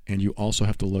 And you also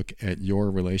have to look at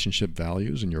your relationship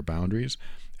values and your boundaries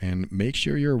and make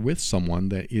sure you're with someone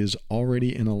that is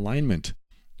already in alignment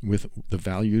with the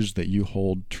values that you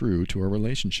hold true to a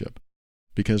relationship.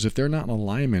 Because if they're not in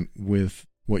alignment with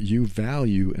what you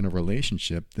value in a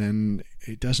relationship, then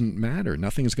it doesn't matter.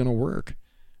 Nothing's going to work.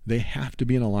 They have to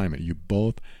be in alignment. You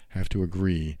both have to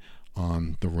agree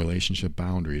on the relationship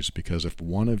boundaries, because if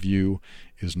one of you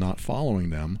is not following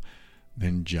them,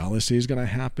 then jealousy is going to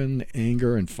happen,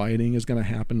 anger and fighting is going to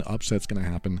happen, upset's going to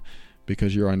happen,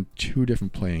 because you're on two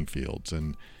different playing fields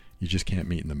and you just can't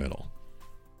meet in the middle.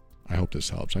 I hope this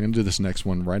helps. I'm going to do this next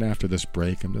one right after this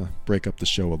break. I'm going to break up the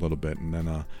show a little bit, and then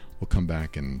we'll come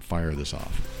back and fire this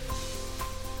off.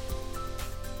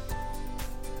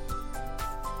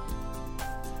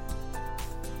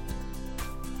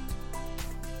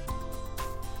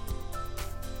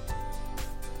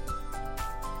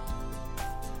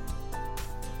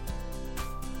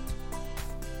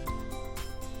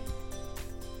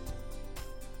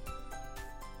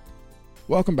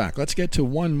 Welcome back. Let's get to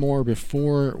one more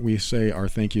before we say our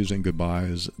thank yous and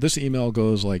goodbyes. This email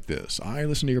goes like this. I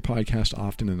listen to your podcast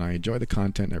often and I enjoy the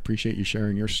content and I appreciate you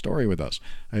sharing your story with us.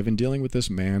 I've been dealing with this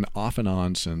man off and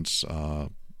on since,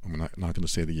 I'm not going to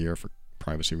say the year for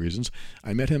privacy reasons.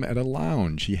 I met him at a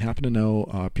lounge. He happened to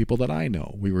know people that I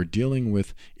know. We were dealing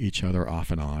with each other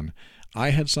off and on. I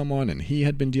had someone and he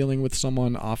had been dealing with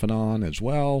someone off and on as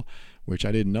well, which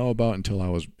I didn't know about until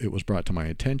it was brought to my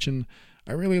attention.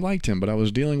 I really liked him, but I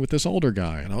was dealing with this older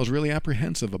guy, and I was really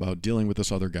apprehensive about dealing with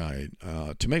this other guy.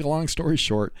 To make a long story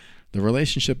short, the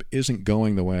relationship isn't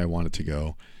going the way I want it to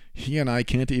go. He and I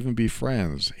can't even be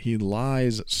friends. He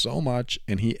lies so much,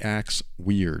 and he acts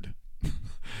weird.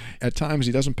 At times,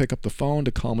 he doesn't pick up the phone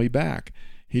to call me back.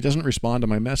 He doesn't respond to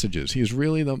my messages. He's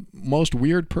really the most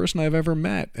weird person I've ever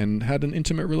met and had an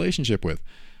intimate relationship with.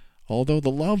 Although the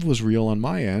love was real on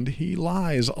my end, he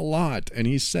lies a lot, and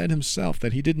he said himself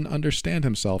that he didn't understand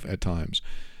himself at times.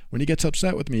 When he gets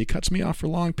upset with me, he cuts me off for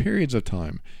long periods of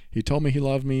time. He told me he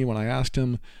loved me when I asked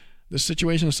him. This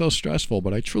situation is so stressful,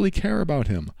 but I truly care about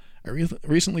him. I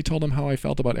recently told him how I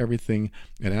felt about everything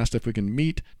and asked if we can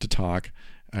meet to talk.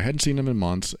 I hadn't seen him in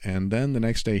months, and then the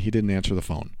next day he didn't answer the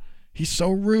phone. He's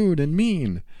so rude and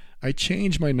mean. I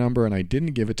changed my number and I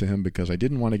didn't give it to him because I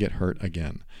didn't want to get hurt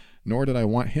again, nor did I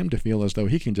want him to feel as though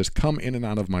he can just come in and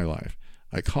out of my life.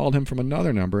 I called him from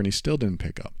another number and he still didn't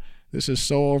pick up. This is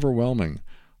so overwhelming.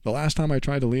 The last time I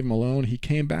tried to leave him alone, he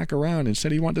came back around and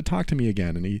said he wanted to talk to me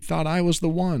again, and he thought I was the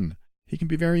one. He can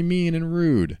be very mean and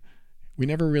rude. We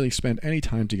never really spent any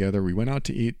time together. We went out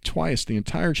to eat twice the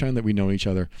entire time that we know each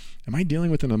other. Am I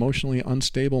dealing with an emotionally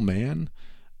unstable man?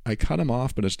 I cut him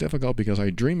off, but it's difficult because I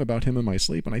dream about him in my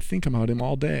sleep and I think about him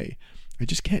all day. I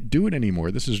just can't do it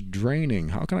anymore. This is draining.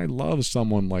 How can I love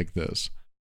someone like this?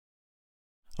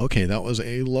 Okay, that was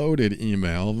a loaded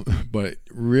email, but it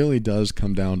really does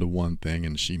come down to one thing,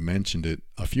 and she mentioned it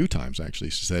a few times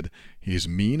actually. She said, he's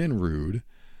mean and rude.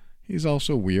 He's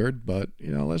also weird, but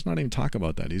let's not even talk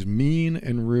about that. He's mean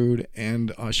and rude,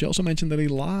 and she also mentioned that he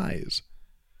lies.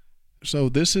 So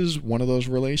this is one of those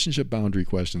relationship boundary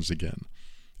questions again.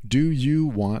 Do you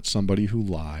want somebody who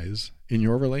lies in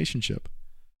your relationship?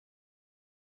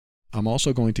 I'm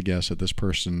also going to guess that this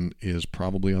person is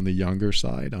probably on the younger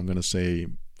side. I'm going to say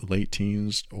late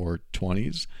teens or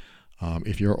 20s.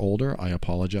 If you're older, I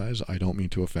apologize. I don't mean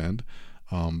to offend.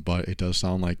 But it does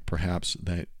sound like perhaps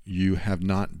that you have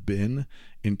not been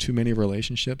in too many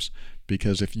relationships,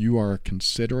 because if you are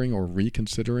considering or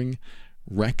reconsidering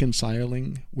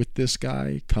reconciling with this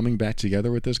guy, coming back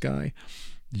together with this guy,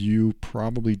 you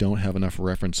probably don't have enough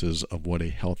references of what a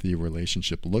healthy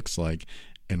relationship looks like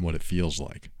and what it feels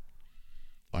like.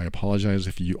 I apologize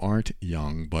if you aren't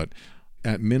young, but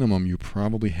at minimum, you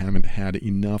probably haven't had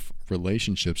enough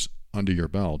relationships under your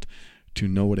belt to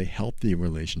know what a healthy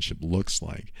relationship looks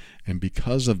like. And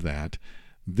because of that,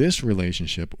 this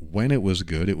relationship, when it was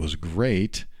good, it was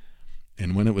great.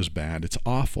 And when it was bad, it's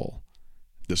awful.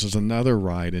 This is another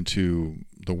ride into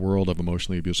the world of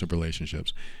emotionally abusive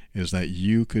relationships, is that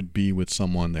you could be with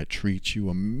someone that treats you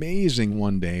amazing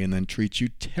one day and then treats you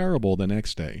terrible the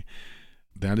next day.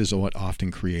 That is what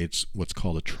often creates what's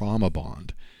called a trauma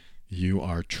bond. You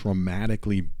are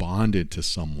traumatically bonded to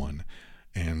someone.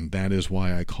 And that is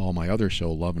why I call my other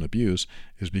show Love and Abuse,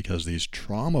 is because these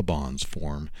trauma bonds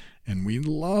form and we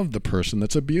love the person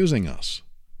that's abusing us.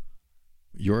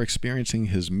 You're experiencing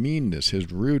his meanness,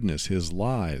 his rudeness, his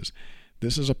lies.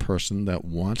 This is a person that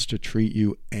wants to treat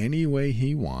you any way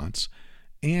he wants,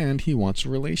 and he wants a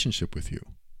relationship with you.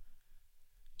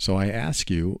 So I ask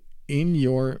you, in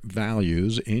your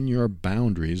values, in your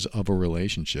boundaries of a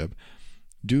relationship,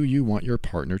 do you want your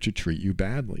partner to treat you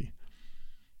badly?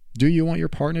 Do you want your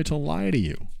partner to lie to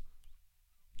you?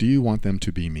 Do you want them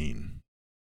to be mean?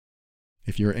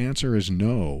 If your answer is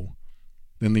no,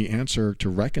 then the answer to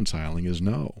reconciling is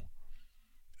no.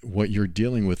 What you're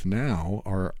dealing with now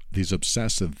are these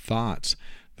obsessive thoughts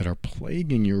that are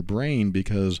plaguing your brain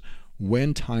because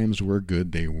when times were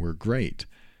good, they were great.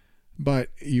 But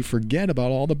you forget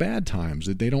about all the bad times.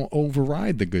 They don't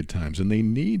override the good times, and they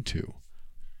need to.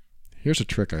 Here's a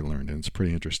trick I learned, and it's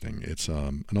pretty interesting. It's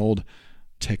an old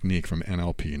technique from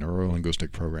NLP,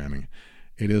 Neuro-Linguistic Programming.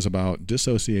 It is about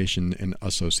dissociation and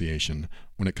association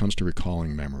when it comes to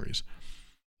recalling memories.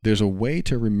 There's a way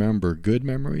to remember good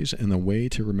memories and a way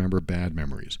to remember bad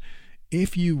memories.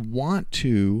 If you want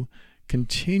to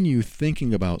continue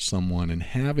thinking about someone and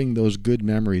having those good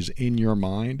memories in your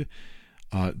mind,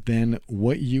 then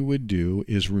what you would do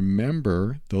is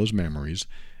remember those memories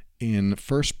in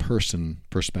first-person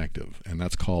perspective, and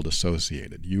that's called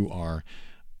associated. You are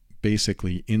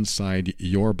basically inside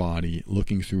your body,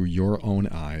 looking through your own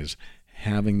eyes,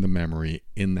 having the memory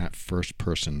in that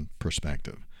first-person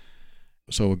perspective.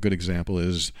 So a good example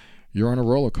is you're on a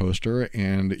roller coaster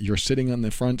and you're sitting on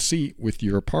the front seat with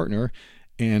your partner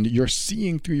and you're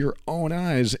seeing through your own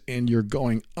eyes and you're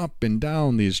going up and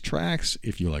down these tracks,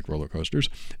 if you like roller coasters.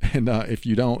 And if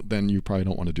you don't, then you probably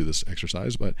don't want to do this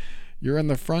exercise, but you're in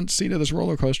the front seat of this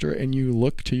roller coaster and you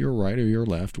look to your right or your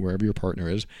left, wherever your partner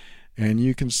is, and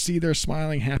you can see their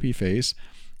smiling, happy face.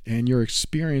 And you're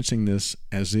experiencing this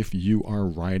as if you are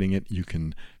riding it. You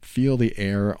can feel the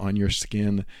air on your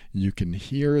skin. You can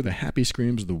hear the happy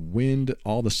screams, the wind,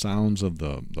 all the sounds of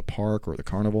the park or the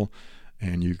carnival.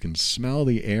 And you can smell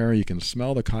the air. You can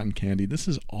smell the cotton candy. This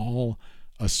is all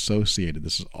associated.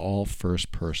 This is all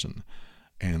first person.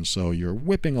 And so you're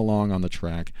whipping along on the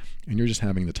track and you're just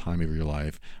having the time of your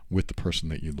life with the person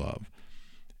that you love.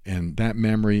 And that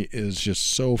memory is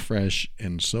just so fresh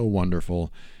and so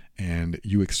wonderful. And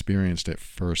you experienced it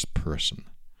first person.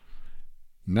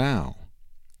 Now,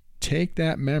 take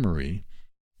that memory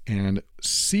and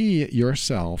see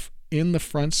yourself in the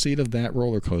front seat of that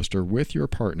roller coaster with your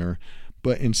partner,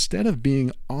 but instead of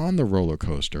being on the roller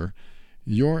coaster,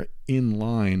 You're in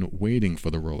line waiting for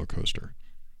the roller coaster.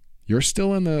 You're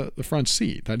still in the front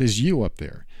seat. That is you up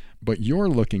there. But you're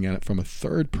looking at it from a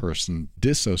third person,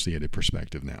 dissociated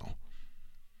perspective now.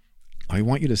 I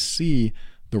want you to see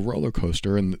the roller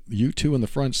coaster and you two in the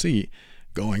front seat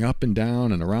going up and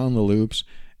down and around the loops,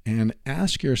 and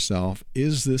ask yourself,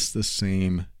 is this the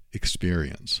same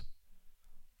experience?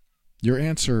 Your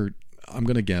answer, I'm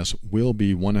going to guess, will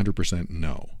be 100%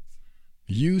 no.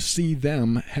 You see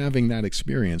them having that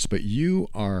experience, but you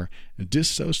are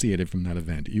dissociated from that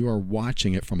event. You are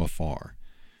watching it from afar.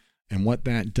 And what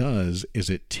that does is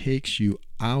it takes you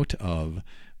out of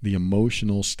the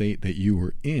emotional state that you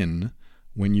were in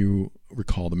when you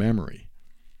recall the memory.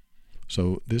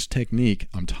 So this technique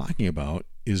I'm talking about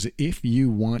is if you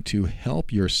want to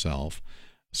help yourself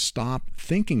stop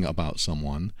thinking about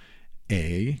someone,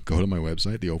 go to my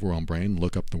website, The Overwhelmed Brain,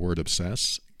 look up the word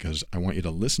obsess, because I want you to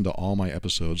listen to all my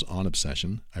episodes on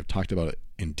obsession. I've talked about it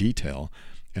in detail,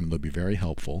 and it'll be very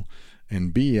helpful.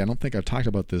 And B, I don't think I've talked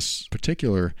about this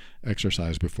particular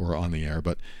exercise before on the air,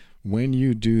 but when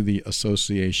you do the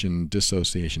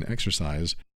association-dissociation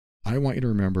exercise, I want you to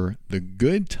remember the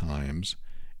good times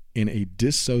in a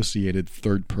dissociated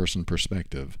third-person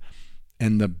perspective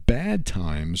and the bad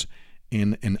times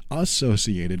in an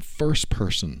associated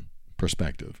first-person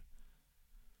perspective.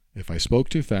 If I spoke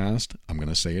too fast, I'm going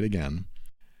to say it again.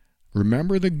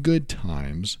 Remember the good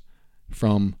times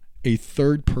from a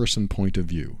third-person point of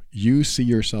view. You see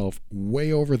yourself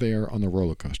way over there on the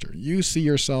roller coaster. You see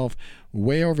yourself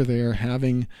way over there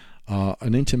having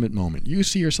an intimate moment. You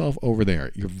see yourself over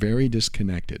there. You're very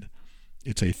disconnected.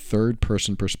 It's a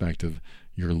third-person perspective.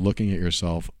 You're looking at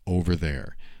yourself over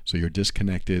there. So you're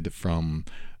disconnected from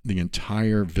the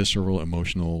entire visceral,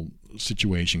 emotional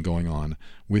situation going on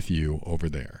with you over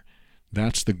there.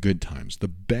 That's the good times. The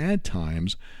bad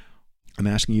times, I'm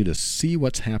asking you to see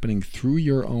what's happening through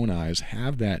your own eyes,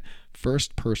 have that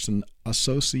first-person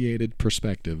associated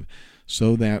perspective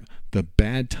so that the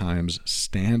bad times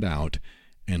stand out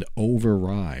and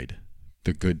override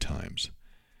the good times.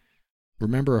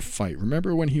 Remember a fight.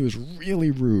 Remember when he was really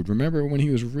rude. Remember when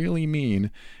he was really mean,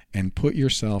 and put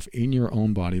yourself in your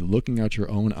own body, looking out your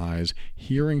own eyes,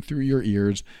 hearing through your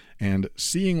ears, and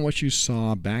seeing what you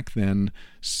saw back then,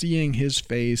 seeing his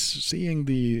face, seeing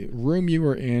the room you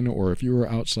were in, or if you were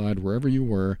outside, wherever you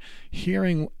were,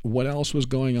 hearing what else was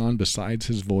going on besides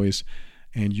his voice,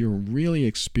 and you're really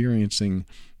experiencing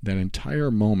that entire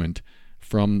moment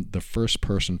from the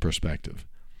first-person perspective.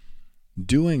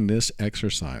 Doing this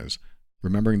exercise,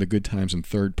 remembering the good times in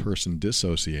third-person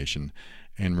dissociation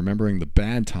and remembering the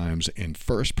bad times in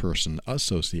first-person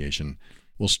association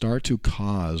will start to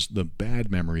cause the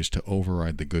bad memories to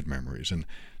override the good memories. And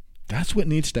that's what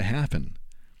needs to happen.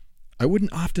 I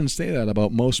wouldn't often say that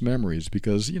about most memories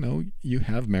because, you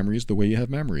have memories the way you have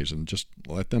memories and just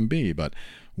let them be. But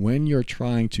when you're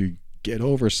trying to get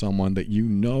over someone that you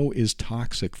know is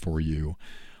toxic for you,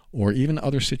 or even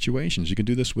other situations, you can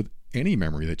do this with any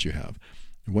memory that you have.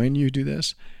 When you do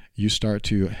this, you start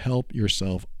to help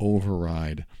yourself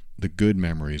override the good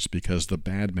memories because the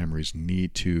bad memories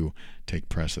need to take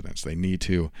precedence. They need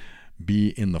to be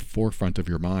in the forefront of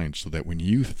your mind so that when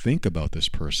you think about this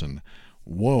person,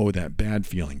 whoa, that bad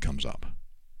feeling comes up.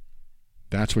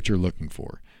 That's what you're looking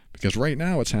for. Because right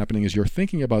now what's happening is you're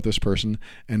thinking about this person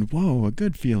and whoa, a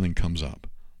good feeling comes up.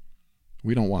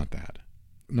 We don't want that.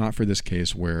 Not for this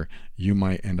case where you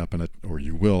might end up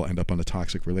you will end up in a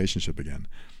toxic relationship again.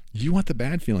 You want the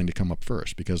bad feeling to come up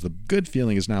first because the good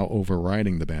feeling is now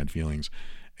overriding the bad feelings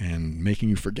and making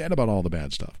you forget about all the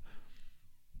bad stuff.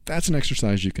 That's an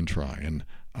exercise you can try, and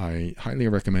I highly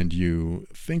recommend you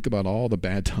think about all the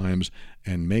bad times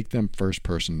and make them first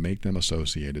person, make them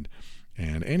associated,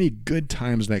 and any good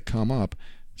times that come up,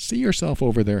 see yourself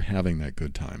over there having that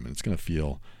good time, and it's going to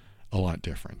feel a lot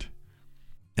different.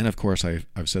 And of course, I've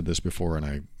said this before,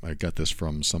 and I got this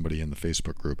from somebody in the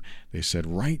Facebook group. They said,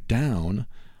 write down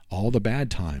all the bad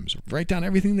times. Write down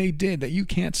everything they did that you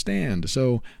can't stand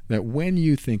so that when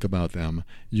you think about them,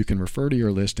 you can refer to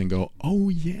your list and go, oh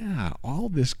yeah, all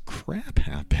this crap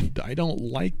happened. I don't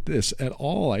like this at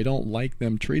all. I don't like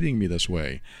them treating me this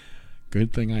way.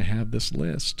 Good thing I have this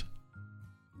list.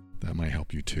 That might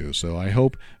help you too. So I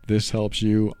hope this helps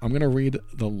you. I'm going to read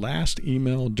the last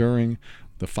email during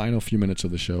the final few minutes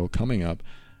of the show coming up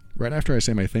right after I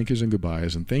say my thank yous and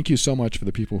goodbyes. And thank you so much for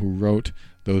the people who wrote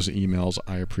those emails.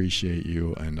 I appreciate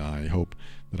you, and I hope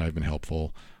that I've been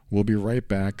helpful. We'll be right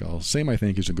back. I'll say my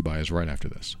thank yous and goodbyes right after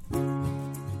this.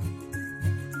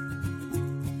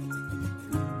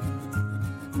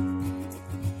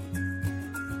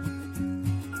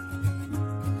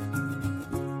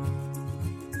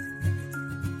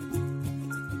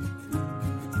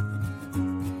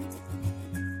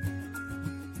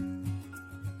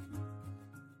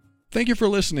 Thank you for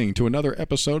listening to another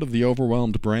episode of The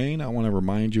Overwhelmed Brain. I want to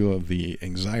remind you of the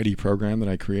anxiety program that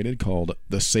I created called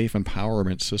The Safe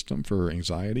Empowerment System for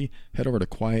Anxiety. Head over to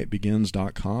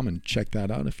quietbegins.com and check that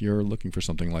out if you're looking for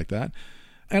something like that.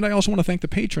 And I also want to thank the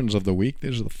patrons of the week.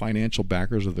 These are the financial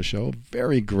backers of the show.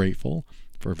 Very grateful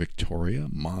for Victoria,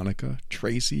 Monica,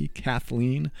 Tracy,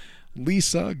 Kathleen,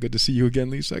 Lisa. Good to see you again,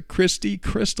 Lisa. Christy,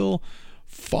 Crystal,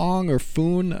 Fong or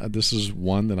Foon. This is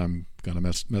one that I'm going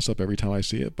to mess up every time I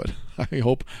see it, but I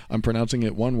hope I'm pronouncing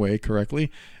it one way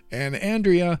correctly. And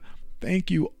Andrea,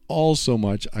 thank you all so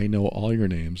much. I know all your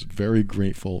names. Very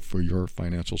grateful for your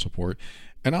financial support.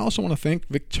 And I also want to thank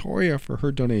Victoria for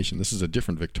her donation. This is a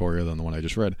different Victoria than the one I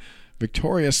just read.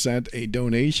 Victoria sent a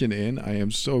donation in. I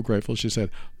am so grateful. She said,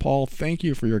 "Paul, thank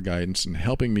you for your guidance in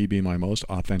helping me be my most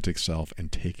authentic self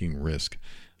and taking risk."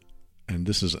 And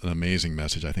this is an amazing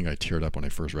message. I think I teared up when I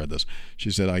first read this.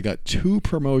 She said, "I got 2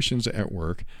 promotions at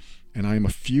work, and I am a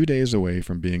few days away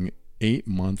from being 8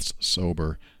 months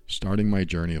sober, starting my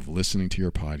journey of listening to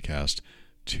your podcast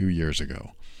 2 years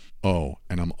ago. Oh,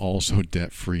 and I'm also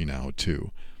debt-free now,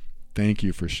 too. Thank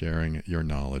you for sharing your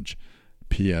knowledge.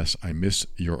 P.S. I miss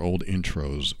your old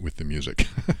intros with the music."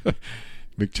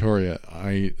 Victoria,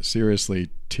 I seriously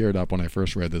teared up when I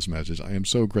first read this message. I am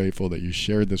so grateful that you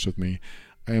shared this with me.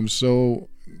 I am so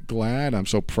glad. I'm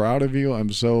so proud of you.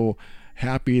 I'm so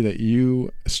happy that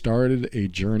you started a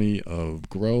journey of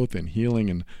growth and healing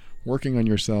and working on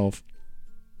yourself.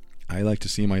 I like to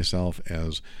see myself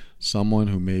as someone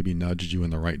who maybe nudged you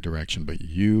in the right direction, but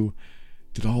you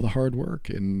did all the hard work,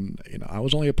 and I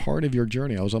was only a part of your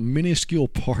journey. I was a minuscule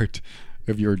part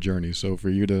of your journey. So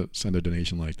for you to send a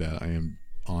donation like that, I am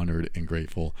honored and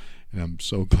grateful, and I'm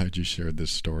so glad you shared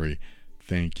this story.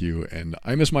 Thank you. And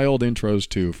I miss my old intros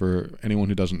too. For anyone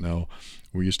who doesn't know,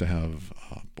 we used to have,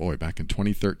 back in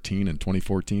 2013 and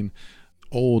 2014,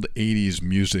 old 80s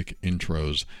music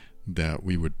intros that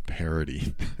we would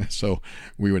parody. So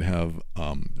we would have,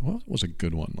 what was a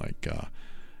good one? Like,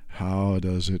 how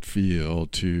does it feel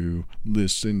to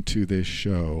listen to this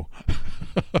show?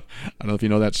 I don't know if you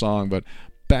know that song, but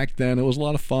back then it was a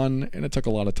lot of fun and it took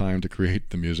a lot of time to create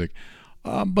the music.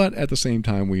 But at the same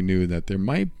time, we knew that there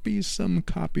might be some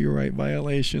copyright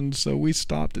violations, so we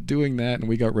stopped doing that and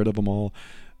we got rid of them all.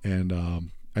 And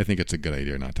I think it's a good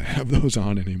idea not to have those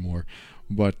on anymore.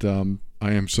 But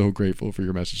I am so grateful for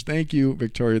your message. Thank you,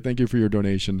 Victoria. Thank you for your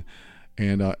donation.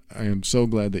 And I am so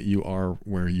glad that you are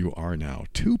where you are now.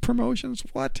 2 promotions?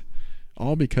 What?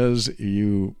 All because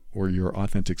you were your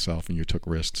authentic self and you took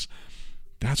risks.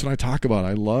 That's what I talk about.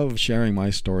 I love sharing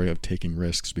my story of taking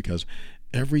risks because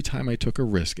every time I took a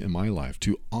risk in my life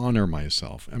to honor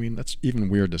myself, I mean, that's even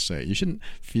weird to say. You shouldn't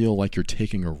feel like you're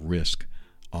taking a risk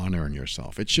honoring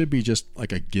yourself. It should be just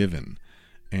like a given.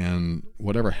 And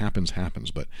whatever happens,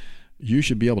 happens. But you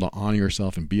should be able to honor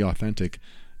yourself and be authentic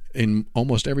in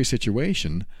almost every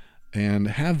situation and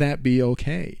have that be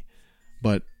okay.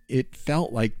 But it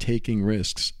felt like taking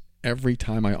risks every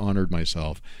time I honored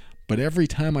myself. But every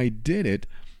time I did it,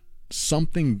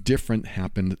 something different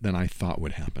happened than I thought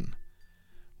would happen.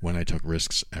 When I took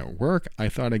risks at work, I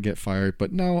thought I'd get fired,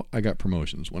 but no, I got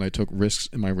promotions. When I took risks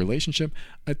in my relationship,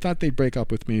 I thought they'd break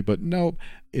up with me, but no,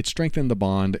 it strengthened the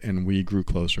bond and we grew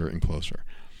closer and closer.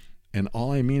 And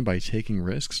all I mean by taking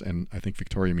risks, and I think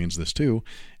Victoria means this too,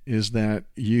 is that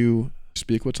you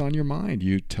speak what's on your mind.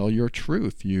 You tell your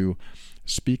truth. You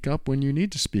speak up when you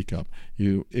need to speak up.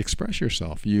 You express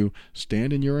yourself. You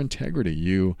stand in your integrity.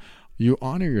 You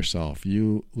honor yourself.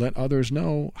 You let others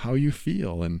know how you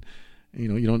feel. And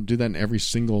you don't do that in every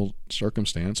single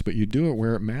circumstance, but you do it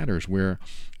where it matters, where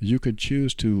you could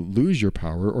choose to lose your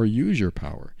power or use your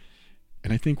power.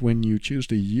 And I think when you choose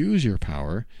to use your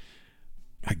power,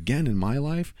 again, in my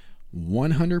life,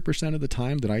 100% of the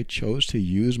time that I chose to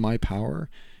use my power,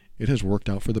 it has worked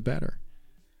out for the better.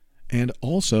 And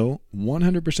also,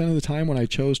 100% of the time when I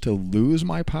chose to lose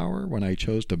my power, when I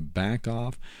chose to back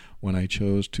off, when I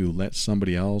chose to let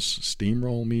somebody else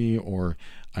steamroll me, or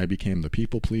I became the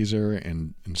people pleaser,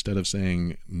 and instead of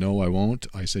saying, no, I won't,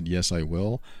 I said, yes, I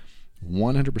will,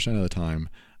 100% of the time,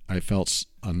 I felt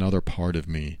another part of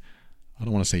me, I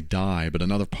don't want to say die, but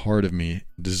another part of me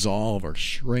dissolve or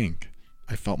shrink.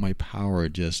 I felt my power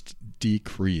just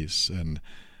decrease, and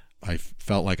I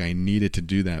felt like I needed to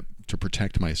do that to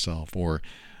protect myself or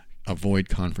avoid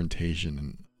confrontation,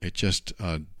 and it just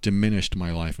diminished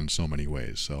my life in so many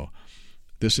ways. So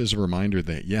this is a reminder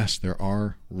that yes, there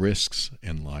are risks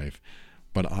in life,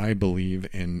 but I believe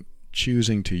in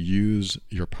choosing to use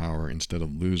your power instead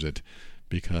of lose it,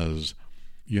 because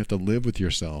you have to live with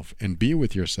yourself and be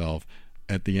with yourself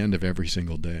at the end of every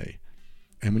single day.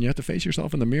 And when you have to face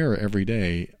yourself in the mirror every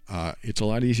day, it's a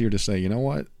lot easier to say, you know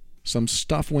what? Some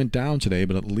stuff went down today,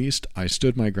 but at least I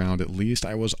stood my ground. At least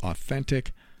I was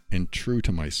authentic and true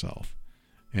to myself.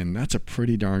 And that's a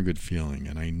pretty darn good feeling.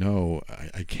 And I know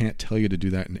I can't tell you to do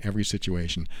that in every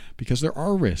situation because there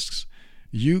are risks.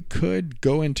 You could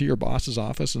go into your boss's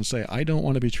office and say, I don't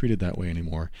want to be treated that way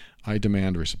anymore. I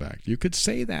demand respect. You could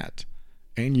say that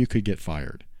and you could get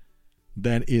fired.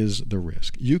 That is the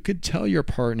risk. You could tell your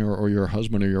partner or your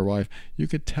husband or your wife, you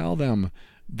could tell them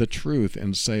the truth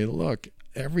and say, look,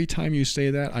 every time you say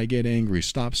that, I get angry.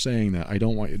 Stop saying that. I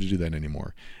don't want you to do that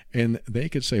anymore. And they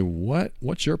could say,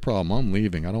 what's your problem? I'm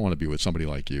leaving. I don't want to be with somebody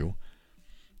like you.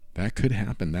 That could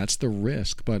happen. That's the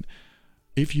risk. But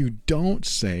if you don't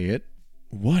say it,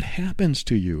 what happens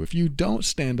to you? If you don't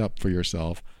stand up for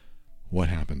yourself, what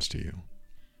happens to you?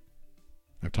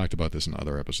 I've talked about this in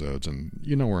other episodes, and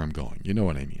you know where I'm going. You know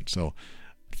what I mean. So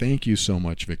thank you so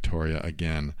much, Victoria,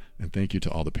 again, and thank you to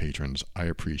all the patrons. I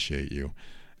appreciate you.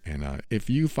 And if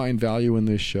you find value in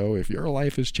this show, if your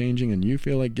life is changing and you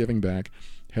feel like giving back,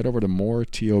 head over to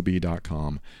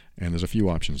moretob.com, and there's a few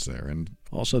options there. And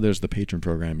also there's the Patron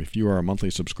program. If you are a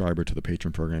monthly subscriber to the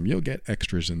Patron program, you'll get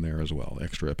extras in there as well,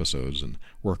 extra episodes and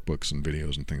workbooks and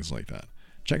videos and things like that.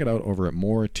 Check it out over at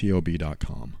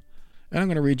moretob.com. And I'm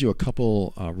going to read you a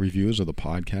couple reviews of the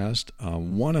podcast.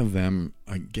 One of them,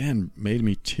 again, made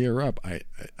me tear up.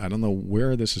 I don't know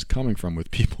where this is coming from with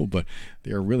people, but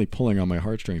they are really pulling on my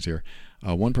heartstrings here.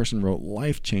 One person wrote,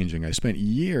 life-changing. I spent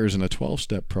years in a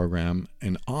 12-step program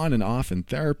and on and off in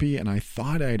therapy, and I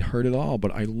thought I'd heard it all,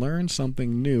 but I learned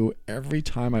something new every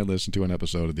time I listened to an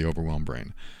episode of The Overwhelmed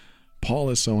Brain. Paul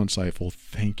is so insightful.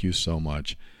 Thank you so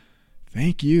much.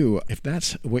 Thank you. If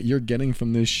that's what you're getting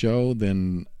from this show,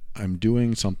 then I'm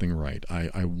doing something right.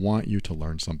 I want you to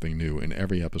learn something new in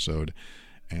every episode,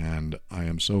 and I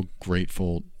am so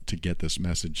grateful to get this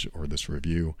message or this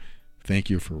review. Thank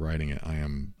you for writing it. I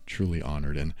am truly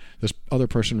honored. And this other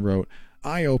person wrote,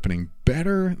 eye-opening,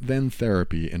 better than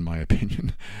therapy, in my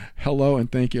opinion. Hello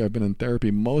and thank you. I've been in therapy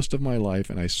most of my life,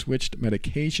 and I switched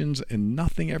medications, and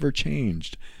nothing ever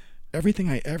changed. Everything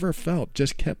I ever felt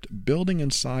just kept building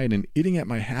inside and eating at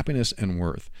my happiness and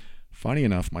worth. Funny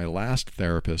enough, my last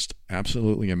therapist,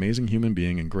 absolutely amazing human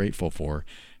being and grateful for,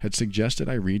 had suggested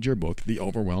I read your book, The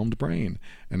Overwhelmed Brain.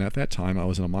 And at that time, I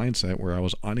was in a mindset where I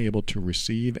was unable to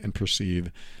receive and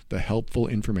perceive the helpful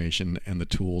information and the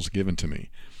tools given to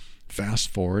me. Fast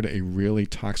forward a really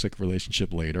toxic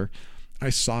relationship later, I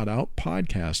sought out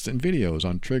podcasts and videos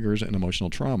on triggers and emotional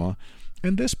trauma,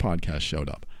 and this podcast showed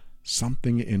up.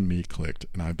 Something in me clicked,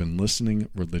 and I've been listening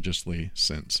religiously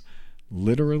since.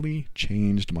 Literally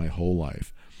changed my whole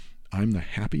life. I'm the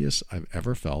happiest I've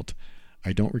ever felt.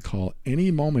 I don't recall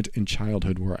any moment in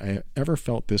childhood where I ever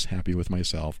felt this happy with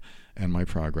myself and my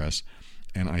progress.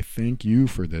 And I thank you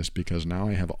for this because now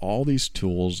I have all these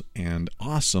tools and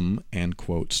awesome and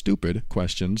quote stupid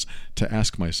questions to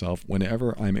ask myself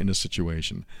whenever I'm in a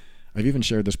situation. I've even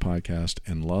shared this podcast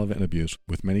in love and abuse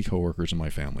with many coworkers in my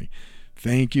family.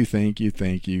 Thank you, thank you,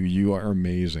 thank you. You are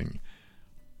amazing.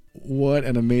 What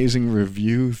an amazing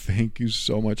review. Thank you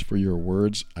so much for your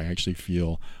words. I actually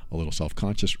feel a little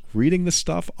self-conscious reading this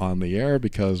stuff on the air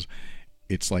because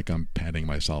it's like I'm patting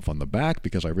myself on the back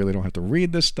because I really don't have to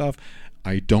read this stuff.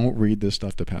 I don't read this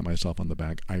stuff to pat myself on the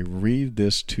back. I read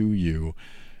this to you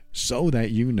so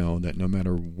that you know that no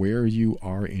matter where you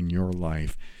are in your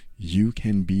life, you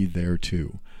can be there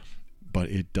too. But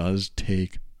it does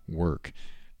take work.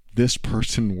 This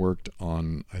person worked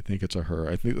on, I think it's a her,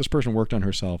 I think this person worked on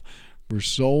herself for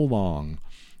so long,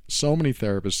 so many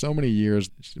therapists, so many years,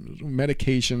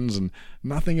 medications, and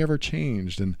nothing ever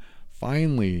changed. And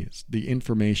finally, the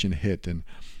information hit. And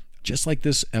just like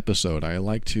this episode, I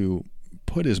like to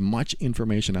put as much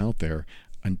information out there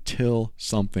until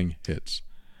something hits.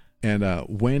 And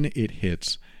when it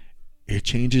hits, it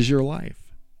changes your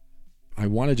life. I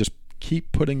want to just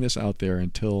keep putting this out there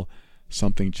until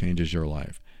something changes your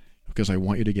life. Because I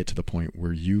want you to get to the point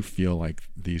where you feel like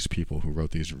these people who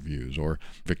wrote these reviews, or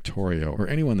Victoria, or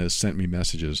anyone that has sent me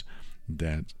messages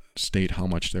that state how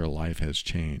much their life has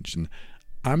changed. And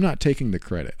I'm not taking the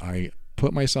credit. I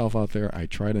put myself out there. I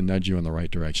try to nudge you in the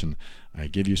right direction. I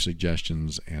give you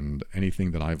suggestions and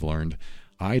anything that I've learned.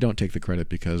 I don't take the credit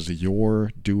because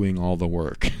you're doing all the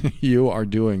work. You are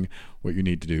doing what you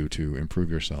need to do to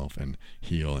improve yourself and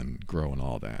heal and grow and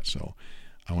all that. So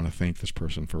I want to thank this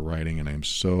person for writing, and I'm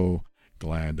so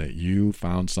glad that you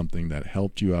found something that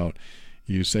helped you out.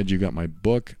 You said you got my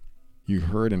book. You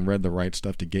heard and read the right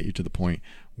stuff to get you to the point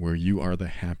where you are the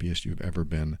happiest you've ever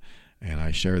been. And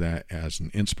I share that as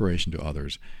an inspiration to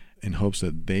others in hopes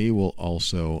that they will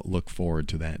also look forward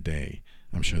to that day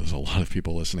I'm sure there's a lot of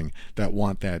people listening that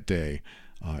want that day.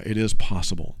 It is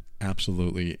possible.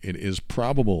 Absolutely. It is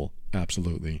probable.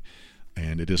 Absolutely.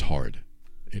 And it is hard.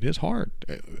 It is hard.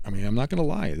 I mean, I'm not going to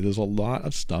lie. There's a lot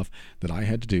of stuff that I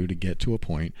had to do to get to a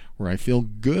point where I feel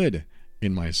good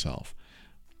in myself.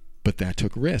 But that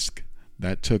took risk.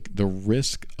 That took the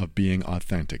risk of being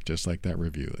authentic, just like that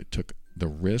review. It took the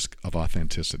risk of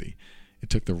authenticity. It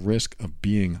took the risk of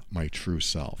being my true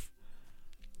self.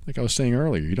 Like I was saying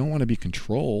earlier, you don't want to be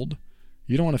controlled.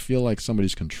 You don't want to feel like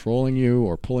somebody's controlling you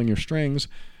or pulling your strings.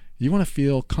 You want to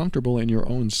feel comfortable in your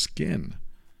own skin.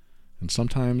 And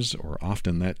sometimes, or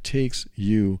often, that takes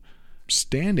you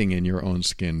standing in your own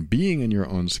skin, being in your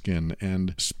own skin,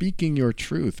 and speaking your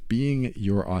truth, being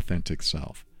your authentic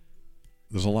self.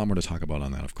 There's a lot more to talk about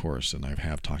on that, of course, and I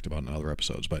have talked about in other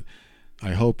episodes, but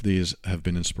I hope these have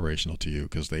been inspirational to you,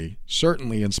 because they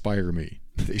certainly inspire me.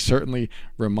 They certainly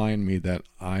remind me that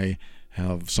I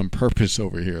have some purpose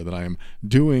over here, that I am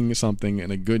doing something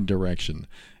in a good direction.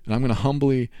 And I'm going to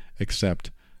humbly accept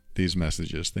these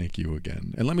messages. Thank you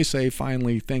again. And let me say,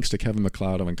 finally, thanks to Kevin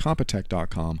MacLeod of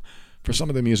Incompetech.com for some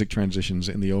of the music transitions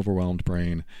in The Overwhelmed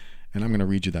Brain. And I'm going to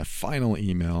read you that final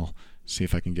email, see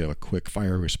if I can give a quick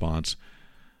fire response.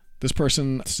 This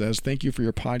person says, thank you for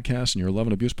your podcast and your love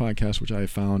and abuse podcast, which I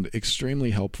have found extremely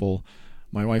helpful.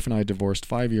 My wife and I divorced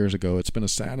 5 years ago. It's been a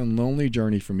sad and lonely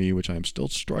journey for me, which I am still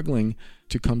struggling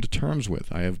to come to terms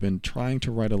with. I have been trying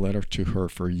to write a letter to her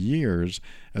for years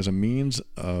as a means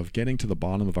of getting to the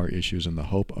bottom of our issues in the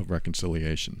hope of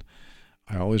reconciliation.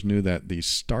 I always knew that the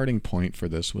starting point for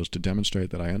this was to demonstrate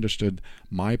that I understood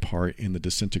my part in the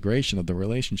disintegration of the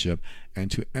relationship and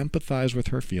to empathize with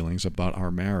her feelings about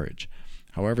our marriage.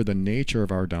 However, the nature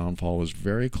of our downfall was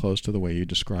very close to the way you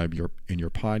describe in your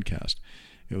podcast.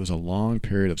 It was a long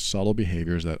period of subtle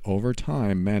behaviors that over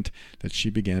time meant that she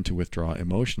began to withdraw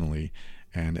emotionally,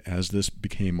 and as this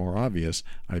became more obvious,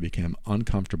 I became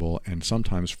uncomfortable and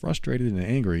sometimes frustrated and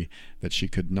angry that she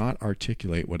could not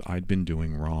articulate what I'd been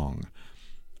doing wrong.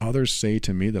 Others say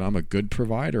to me that I'm a good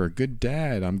provider, a good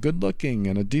dad, I'm good looking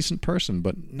and a decent person,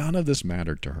 but none of this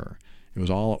mattered to her. It was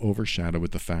all overshadowed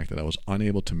with the fact that I was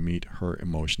unable to meet her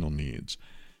emotional needs.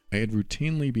 I had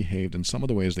routinely behaved in some of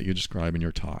the ways that you describe in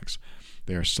your talks.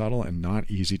 They are subtle and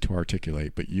not easy to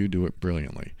articulate, but you do it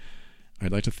brilliantly.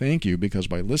 I'd like to thank you because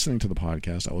by listening to the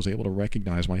podcast, I was able to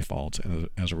recognize my faults, and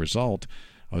as a result,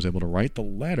 I was able to write the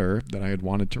letter that I had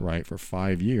wanted to write for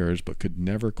 5 years but could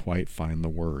never quite find the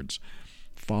words.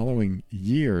 Following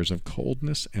years of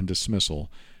coldness and dismissal,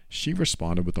 she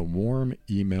responded with a warm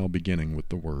email beginning with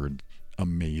the word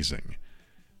amazing.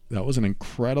 That was an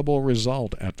incredible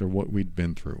result after what we'd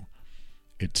been through.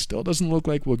 It still doesn't look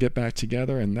like we'll get back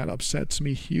together, and that upsets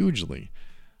me hugely.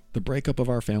 The breakup of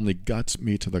our family guts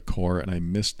me to the core, and I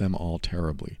miss them all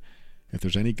terribly. If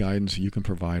there's any guidance you can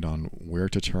provide on where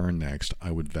to turn next,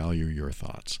 I would value your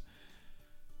thoughts.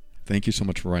 Thank you so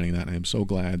much for writing that, and I'm so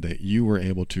glad that you were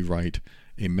able to write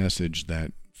a message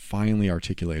that finally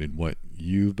articulated what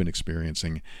you've been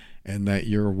experiencing and that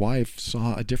your wife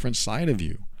saw a different side of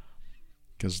you.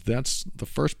 Because that's the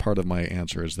first part of my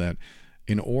answer, is that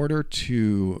in order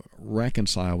to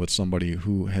reconcile with somebody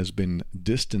who has been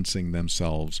distancing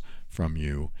themselves from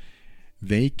you,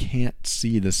 they can't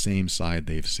see the same side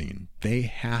they've seen. They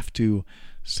have to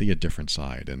see a different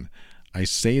side. And I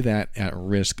say that at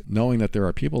risk, knowing that there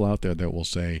are people out there that will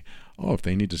say, oh, if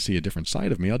they need to see a different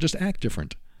side of me, I'll just act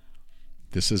different.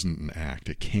 This isn't an act.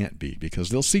 It can't be, because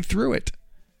they'll see through it.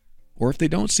 Or if they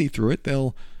don't see through it,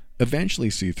 they'll eventually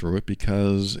see through it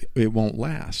because it won't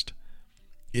last.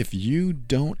 If you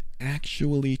don't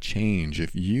actually change,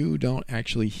 if you don't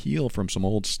actually heal from some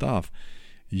old stuff,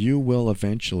 you will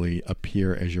eventually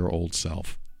appear as your old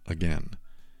self again.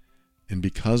 And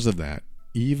because of that,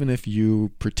 even if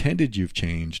you pretended you've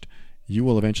changed, you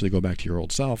will eventually go back to your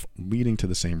old self, leading to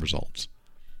the same results.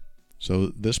 So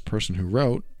this person who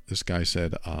wrote, this guy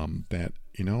said that,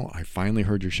 I finally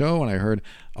heard your show and I heard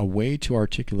a way to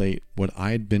articulate what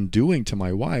I'd been doing to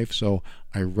my wife. So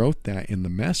I wrote that in the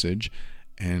message,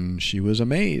 and she was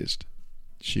amazed.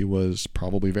 She was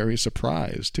probably very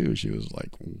surprised too. She was like,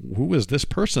 who is this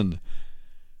person?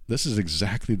 This is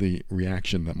exactly the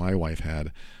reaction that my wife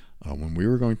had when we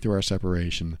were going through our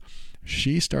separation.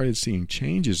 She started seeing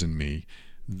changes in me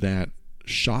that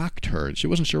shocked her. She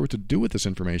wasn't sure what to do with this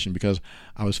information because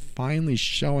I was finally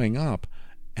showing up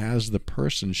as the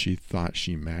person she thought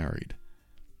she married.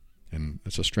 And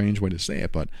it's a strange way to say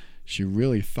it, but she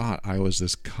really thought I was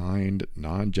this kind,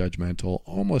 non-judgmental,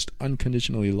 almost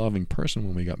unconditionally loving person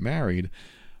when we got married,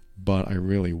 but I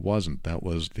really wasn't. That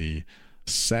was the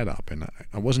setup, and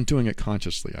I wasn't doing it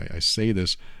consciously. I say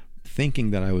this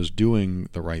thinking that I was doing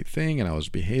the right thing and I was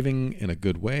behaving in a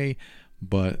good way.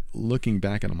 But looking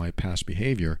back at my past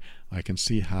behavior, I can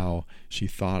see how she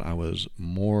thought I was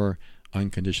more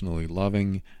unconditionally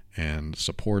loving and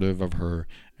supportive of her,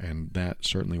 and that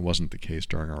certainly wasn't the case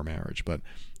during our marriage. But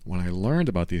when I learned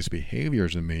about these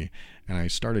behaviors in me and I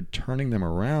started turning them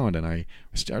around and I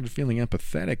started feeling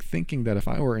empathetic, thinking that if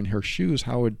I were in her shoes,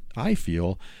 how would I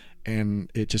feel? And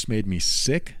it just made me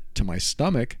sick to my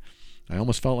stomach. I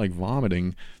almost felt like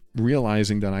vomiting,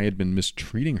 realizing that I had been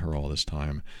mistreating her all this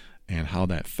time and how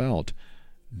that felt.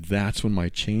 That's when my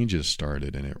changes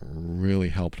started, and it really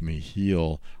helped me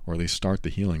heal, or at least start the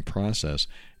healing process,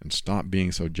 and stop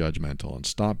being so judgmental and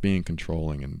stop being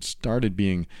controlling and started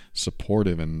being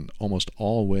supportive in almost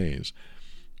all ways.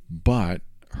 But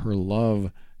her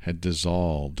love had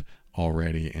dissolved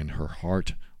already and her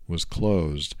heart was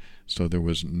closed, so there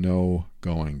was no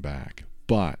going back.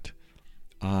 But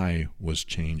I was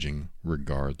changing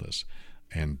regardless,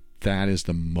 and that is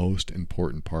the most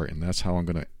important part, and that's how I'm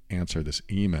going to answer this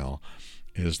email,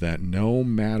 is that no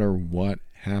matter what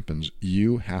happens,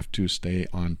 you have to stay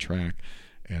on track.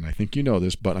 And I think you know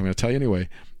this, but I'm going to tell you anyway.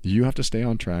 You have to stay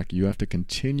on track. You have to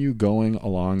continue going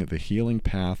along the healing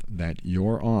path that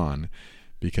you're on,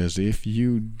 because if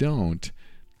you don't,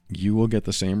 you will get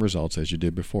the same results as you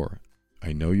did before.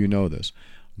 I know you know this,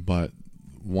 but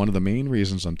one of the main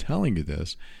reasons I'm telling you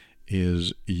this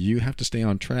is you have to stay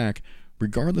on track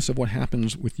regardless of what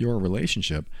happens with your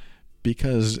relationship,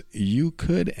 because you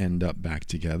could end up back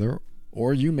together,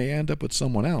 or you may end up with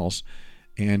someone else,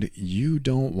 and you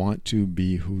don't want to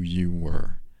be who you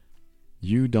were.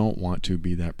 You don't want to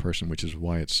be that person, which is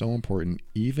why it's so important,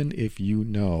 even if you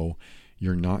know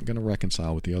you're not going to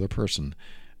reconcile with the other person,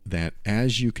 that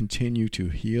as you continue to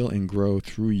heal and grow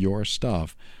through your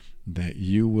stuff, that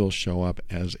you will show up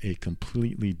as a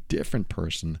completely different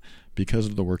person because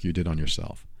of the work you did on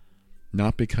yourself.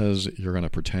 Not because you're going to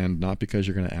pretend, not because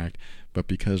you're going to act, but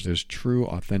because there's true,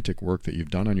 authentic work that you've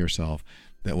done on yourself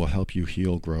that will help you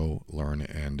heal, grow, learn,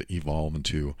 and evolve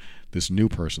into this new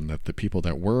person that the people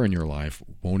that were in your life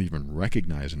won't even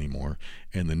recognize anymore,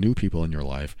 and the new people in your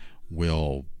life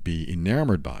will be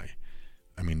enamored by.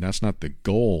 I mean, that's not the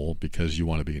goal because you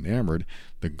want to be enamored.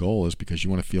 The goal is because you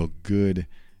want to feel good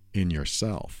in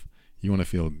yourself. You want to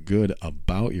feel good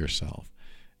about yourself.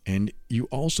 And you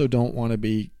also don't want to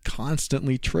be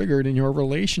constantly triggered in your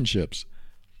relationships.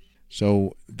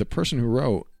 So the person who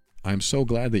wrote, I'm so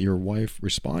glad that your wife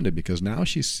responded, because now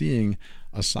she's seeing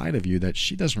a side of you that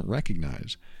she doesn't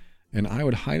recognize. And I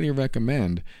would highly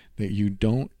recommend that you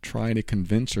don't try to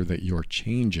convince her that you're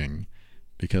changing,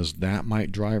 because that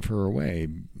might drive her away.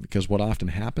 Because what often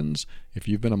happens if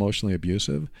you've been emotionally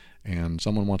abusive and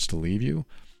someone wants to leave you,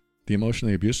 the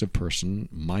emotionally abusive person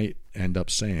might end up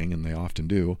saying, and they often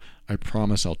do, I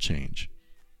promise I'll change.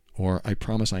 Or I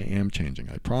promise I am changing.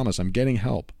 I promise I'm getting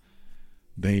help.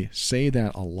 They say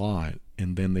that a lot,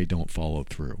 and then they don't follow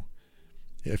through.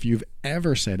 If you've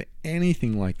ever said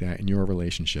anything like that in your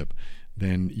relationship,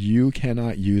 then you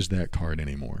cannot use that card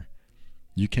anymore.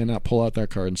 You cannot pull out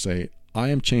that card and say, I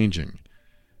am changing,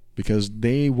 because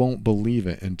they won't believe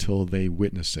it until they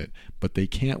witness it. But they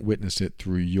can't witness it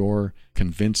through your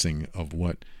convincing of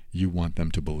what you want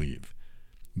them to believe.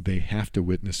 They have to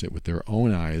witness it with their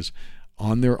own eyes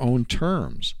on their own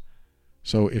terms.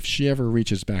 So if she ever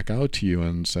reaches back out to you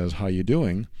and says, how you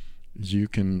doing? You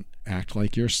can act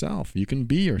like yourself. You can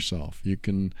be yourself. You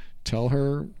can tell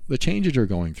her the changes you're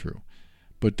going through.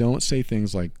 But don't say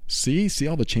things like, see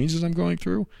all the changes I'm going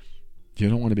through? You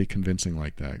don't want to be convincing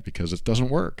like that, because it doesn't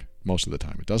work most of the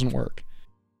time. It doesn't work.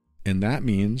 And that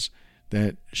means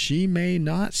that she may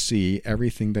not see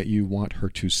everything that you want her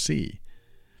to see,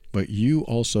 but you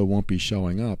also won't be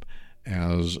showing up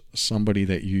as somebody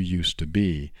that you used to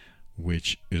be,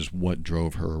 which is what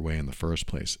drove her away in the first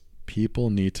place. People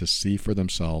need to see for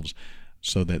themselves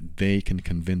so that they can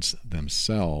convince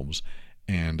themselves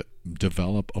and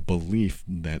develop a belief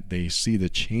that they see the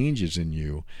changes in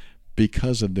you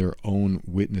because of their own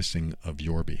witnessing of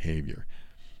your behavior.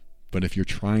 But if you're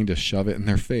trying to shove it in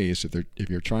their face, if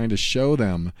you're trying to show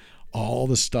them all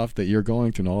the stuff that you're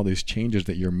going through and all these changes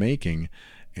that you're making,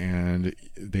 and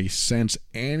they sense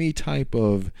any type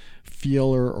of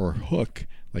feeler or hook,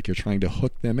 like you're trying to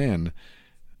hook them in,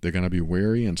 they're going to be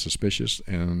wary and suspicious,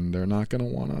 and they're not going to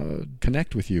want to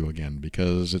connect with you again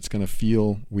because it's going to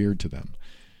feel weird to them.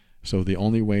 So the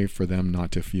only way for them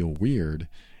not to feel weird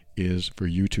is for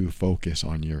you to focus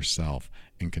on yourself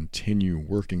and continue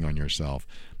working on yourself.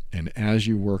 And as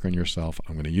you work on yourself,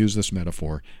 I'm going to use this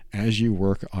metaphor, as you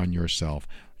work on yourself,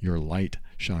 your light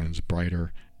shines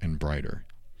brighter and brighter.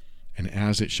 And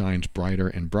as it shines brighter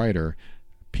and brighter,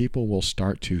 people will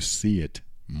start to see it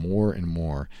more and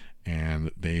more,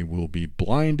 and they will be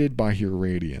blinded by your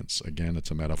radiance. Again,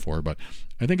 it's a metaphor, but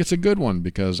I think it's a good one,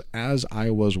 because as I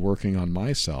was working on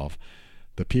myself,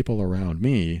 the people around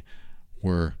me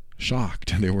were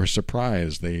shocked. They were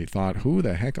surprised. They thought, who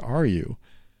the heck are you?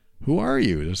 Who are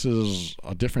you? This is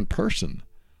a different person.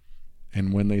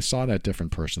 And when they saw that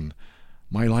different person,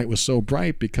 my light was so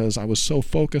bright because I was so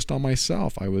focused on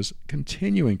myself. I was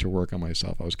continuing to work on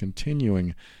myself. I was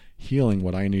continuing healing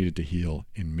what I needed to heal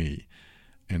in me.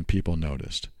 And people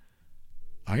noticed.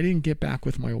 I didn't get back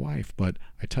with my wife, but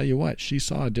I tell you what, she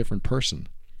saw a different person.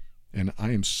 And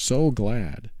I am so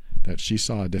glad that she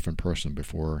saw a different person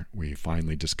before we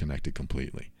finally disconnected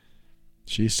completely.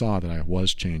 She saw that I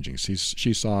was changing. She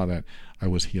saw that I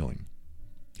was healing.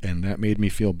 And that made me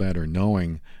feel better,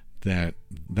 knowing that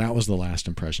that was the last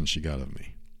impression she got of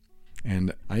me.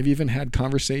 And I've even had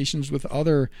conversations with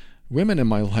other women in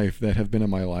my life that have been in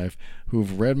my life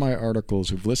who've read my articles,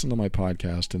 who've listened to my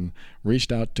podcast, and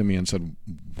reached out to me and said,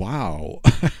 wow,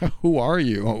 who are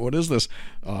you? What is this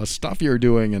stuff you're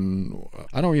doing? And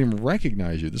I don't even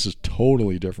recognize you. This is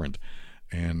totally different.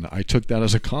 And I took that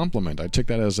as a compliment. I took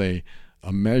that as a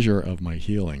measure of my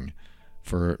healing,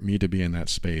 for me to be in that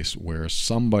space where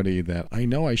somebody that I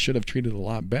know I should have treated a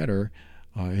lot better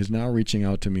is now reaching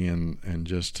out to me and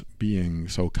just being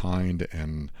so kind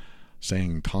and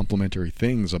saying complimentary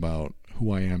things about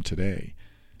who I am today.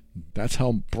 That's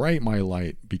how bright my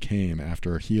light became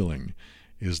after healing,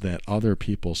 is that other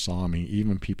people saw me,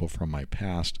 even people from my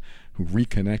past who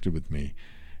reconnected with me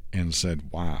and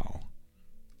said, wow.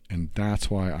 And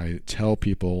that's why I tell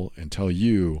people and tell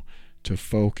you to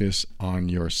focus on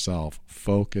yourself,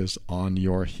 focus on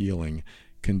your healing,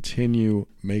 continue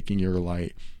making your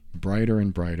light brighter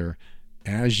and brighter.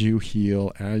 As you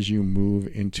heal, as you move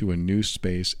into a new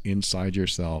space inside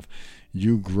yourself,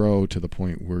 you grow to the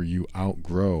point where you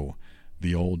outgrow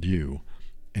the old you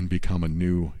and become a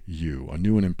new you, a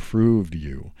new and improved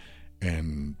you.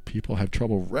 And people have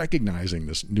trouble recognizing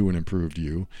this new and improved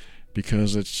you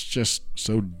because it's just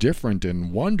so different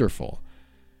and wonderful.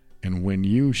 And when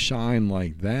you shine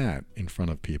like that in front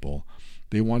of people,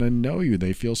 they want to know you.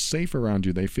 They feel safe around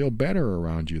you. They feel better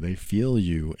around you. They feel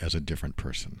you as a different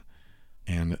person.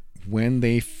 And when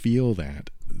they feel that,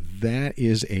 that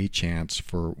is a chance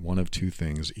for one of two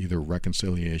things, either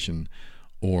reconciliation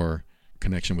or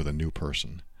connection with a new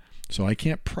person. So I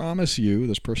can't promise you,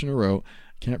 this person who wrote,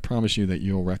 can't promise you that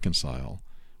you'll reconcile,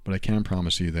 but I can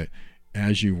promise you that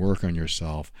as you work on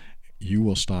yourself, you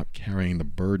will stop carrying the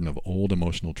burden of old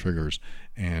emotional triggers,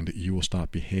 and you will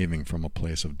stop behaving from a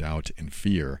place of doubt and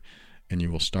fear, and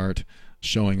you will start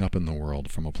showing up in the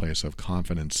world from a place of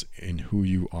confidence in who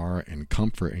you are and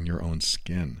comfort in your own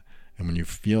skin. And when you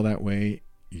feel that way,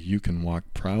 you can walk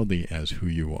proudly as who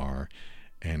you are,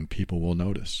 and people will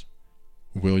notice.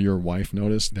 Will your wife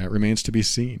notice? That remains to be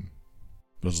seen.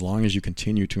 But as long as you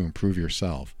continue to improve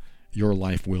yourself, your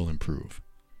life will improve.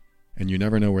 And you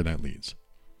never know where that leads.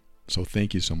 So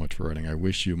thank you so much for writing. I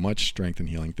wish you much strength and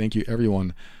healing. Thank you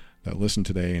everyone that listened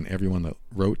today and everyone that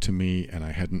wrote to me and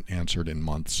I hadn't answered in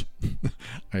months.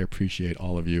 I appreciate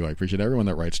all of you. I appreciate everyone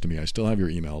that writes to me. I still have your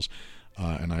emails,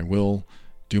 and I will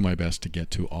do my best to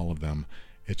get to all of them.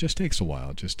 It just takes a while.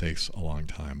 It just takes a long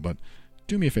time. But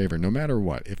do me a favor, no matter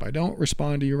what, if I don't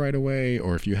respond to you right away,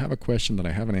 or if you have a question that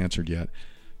I haven't answered yet,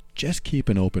 just keep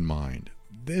an open mind.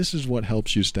 This is what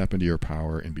helps you step into your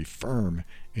power and be firm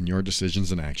in your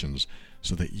decisions and actions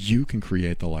so that you can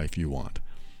create the life you want.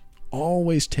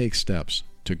 Always take steps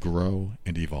to grow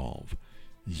and evolve.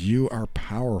 You are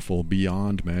powerful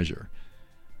beyond measure.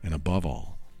 And above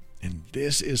all, and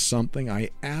this is something I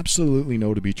absolutely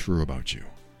know to be true about you,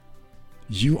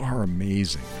 you are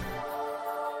amazing.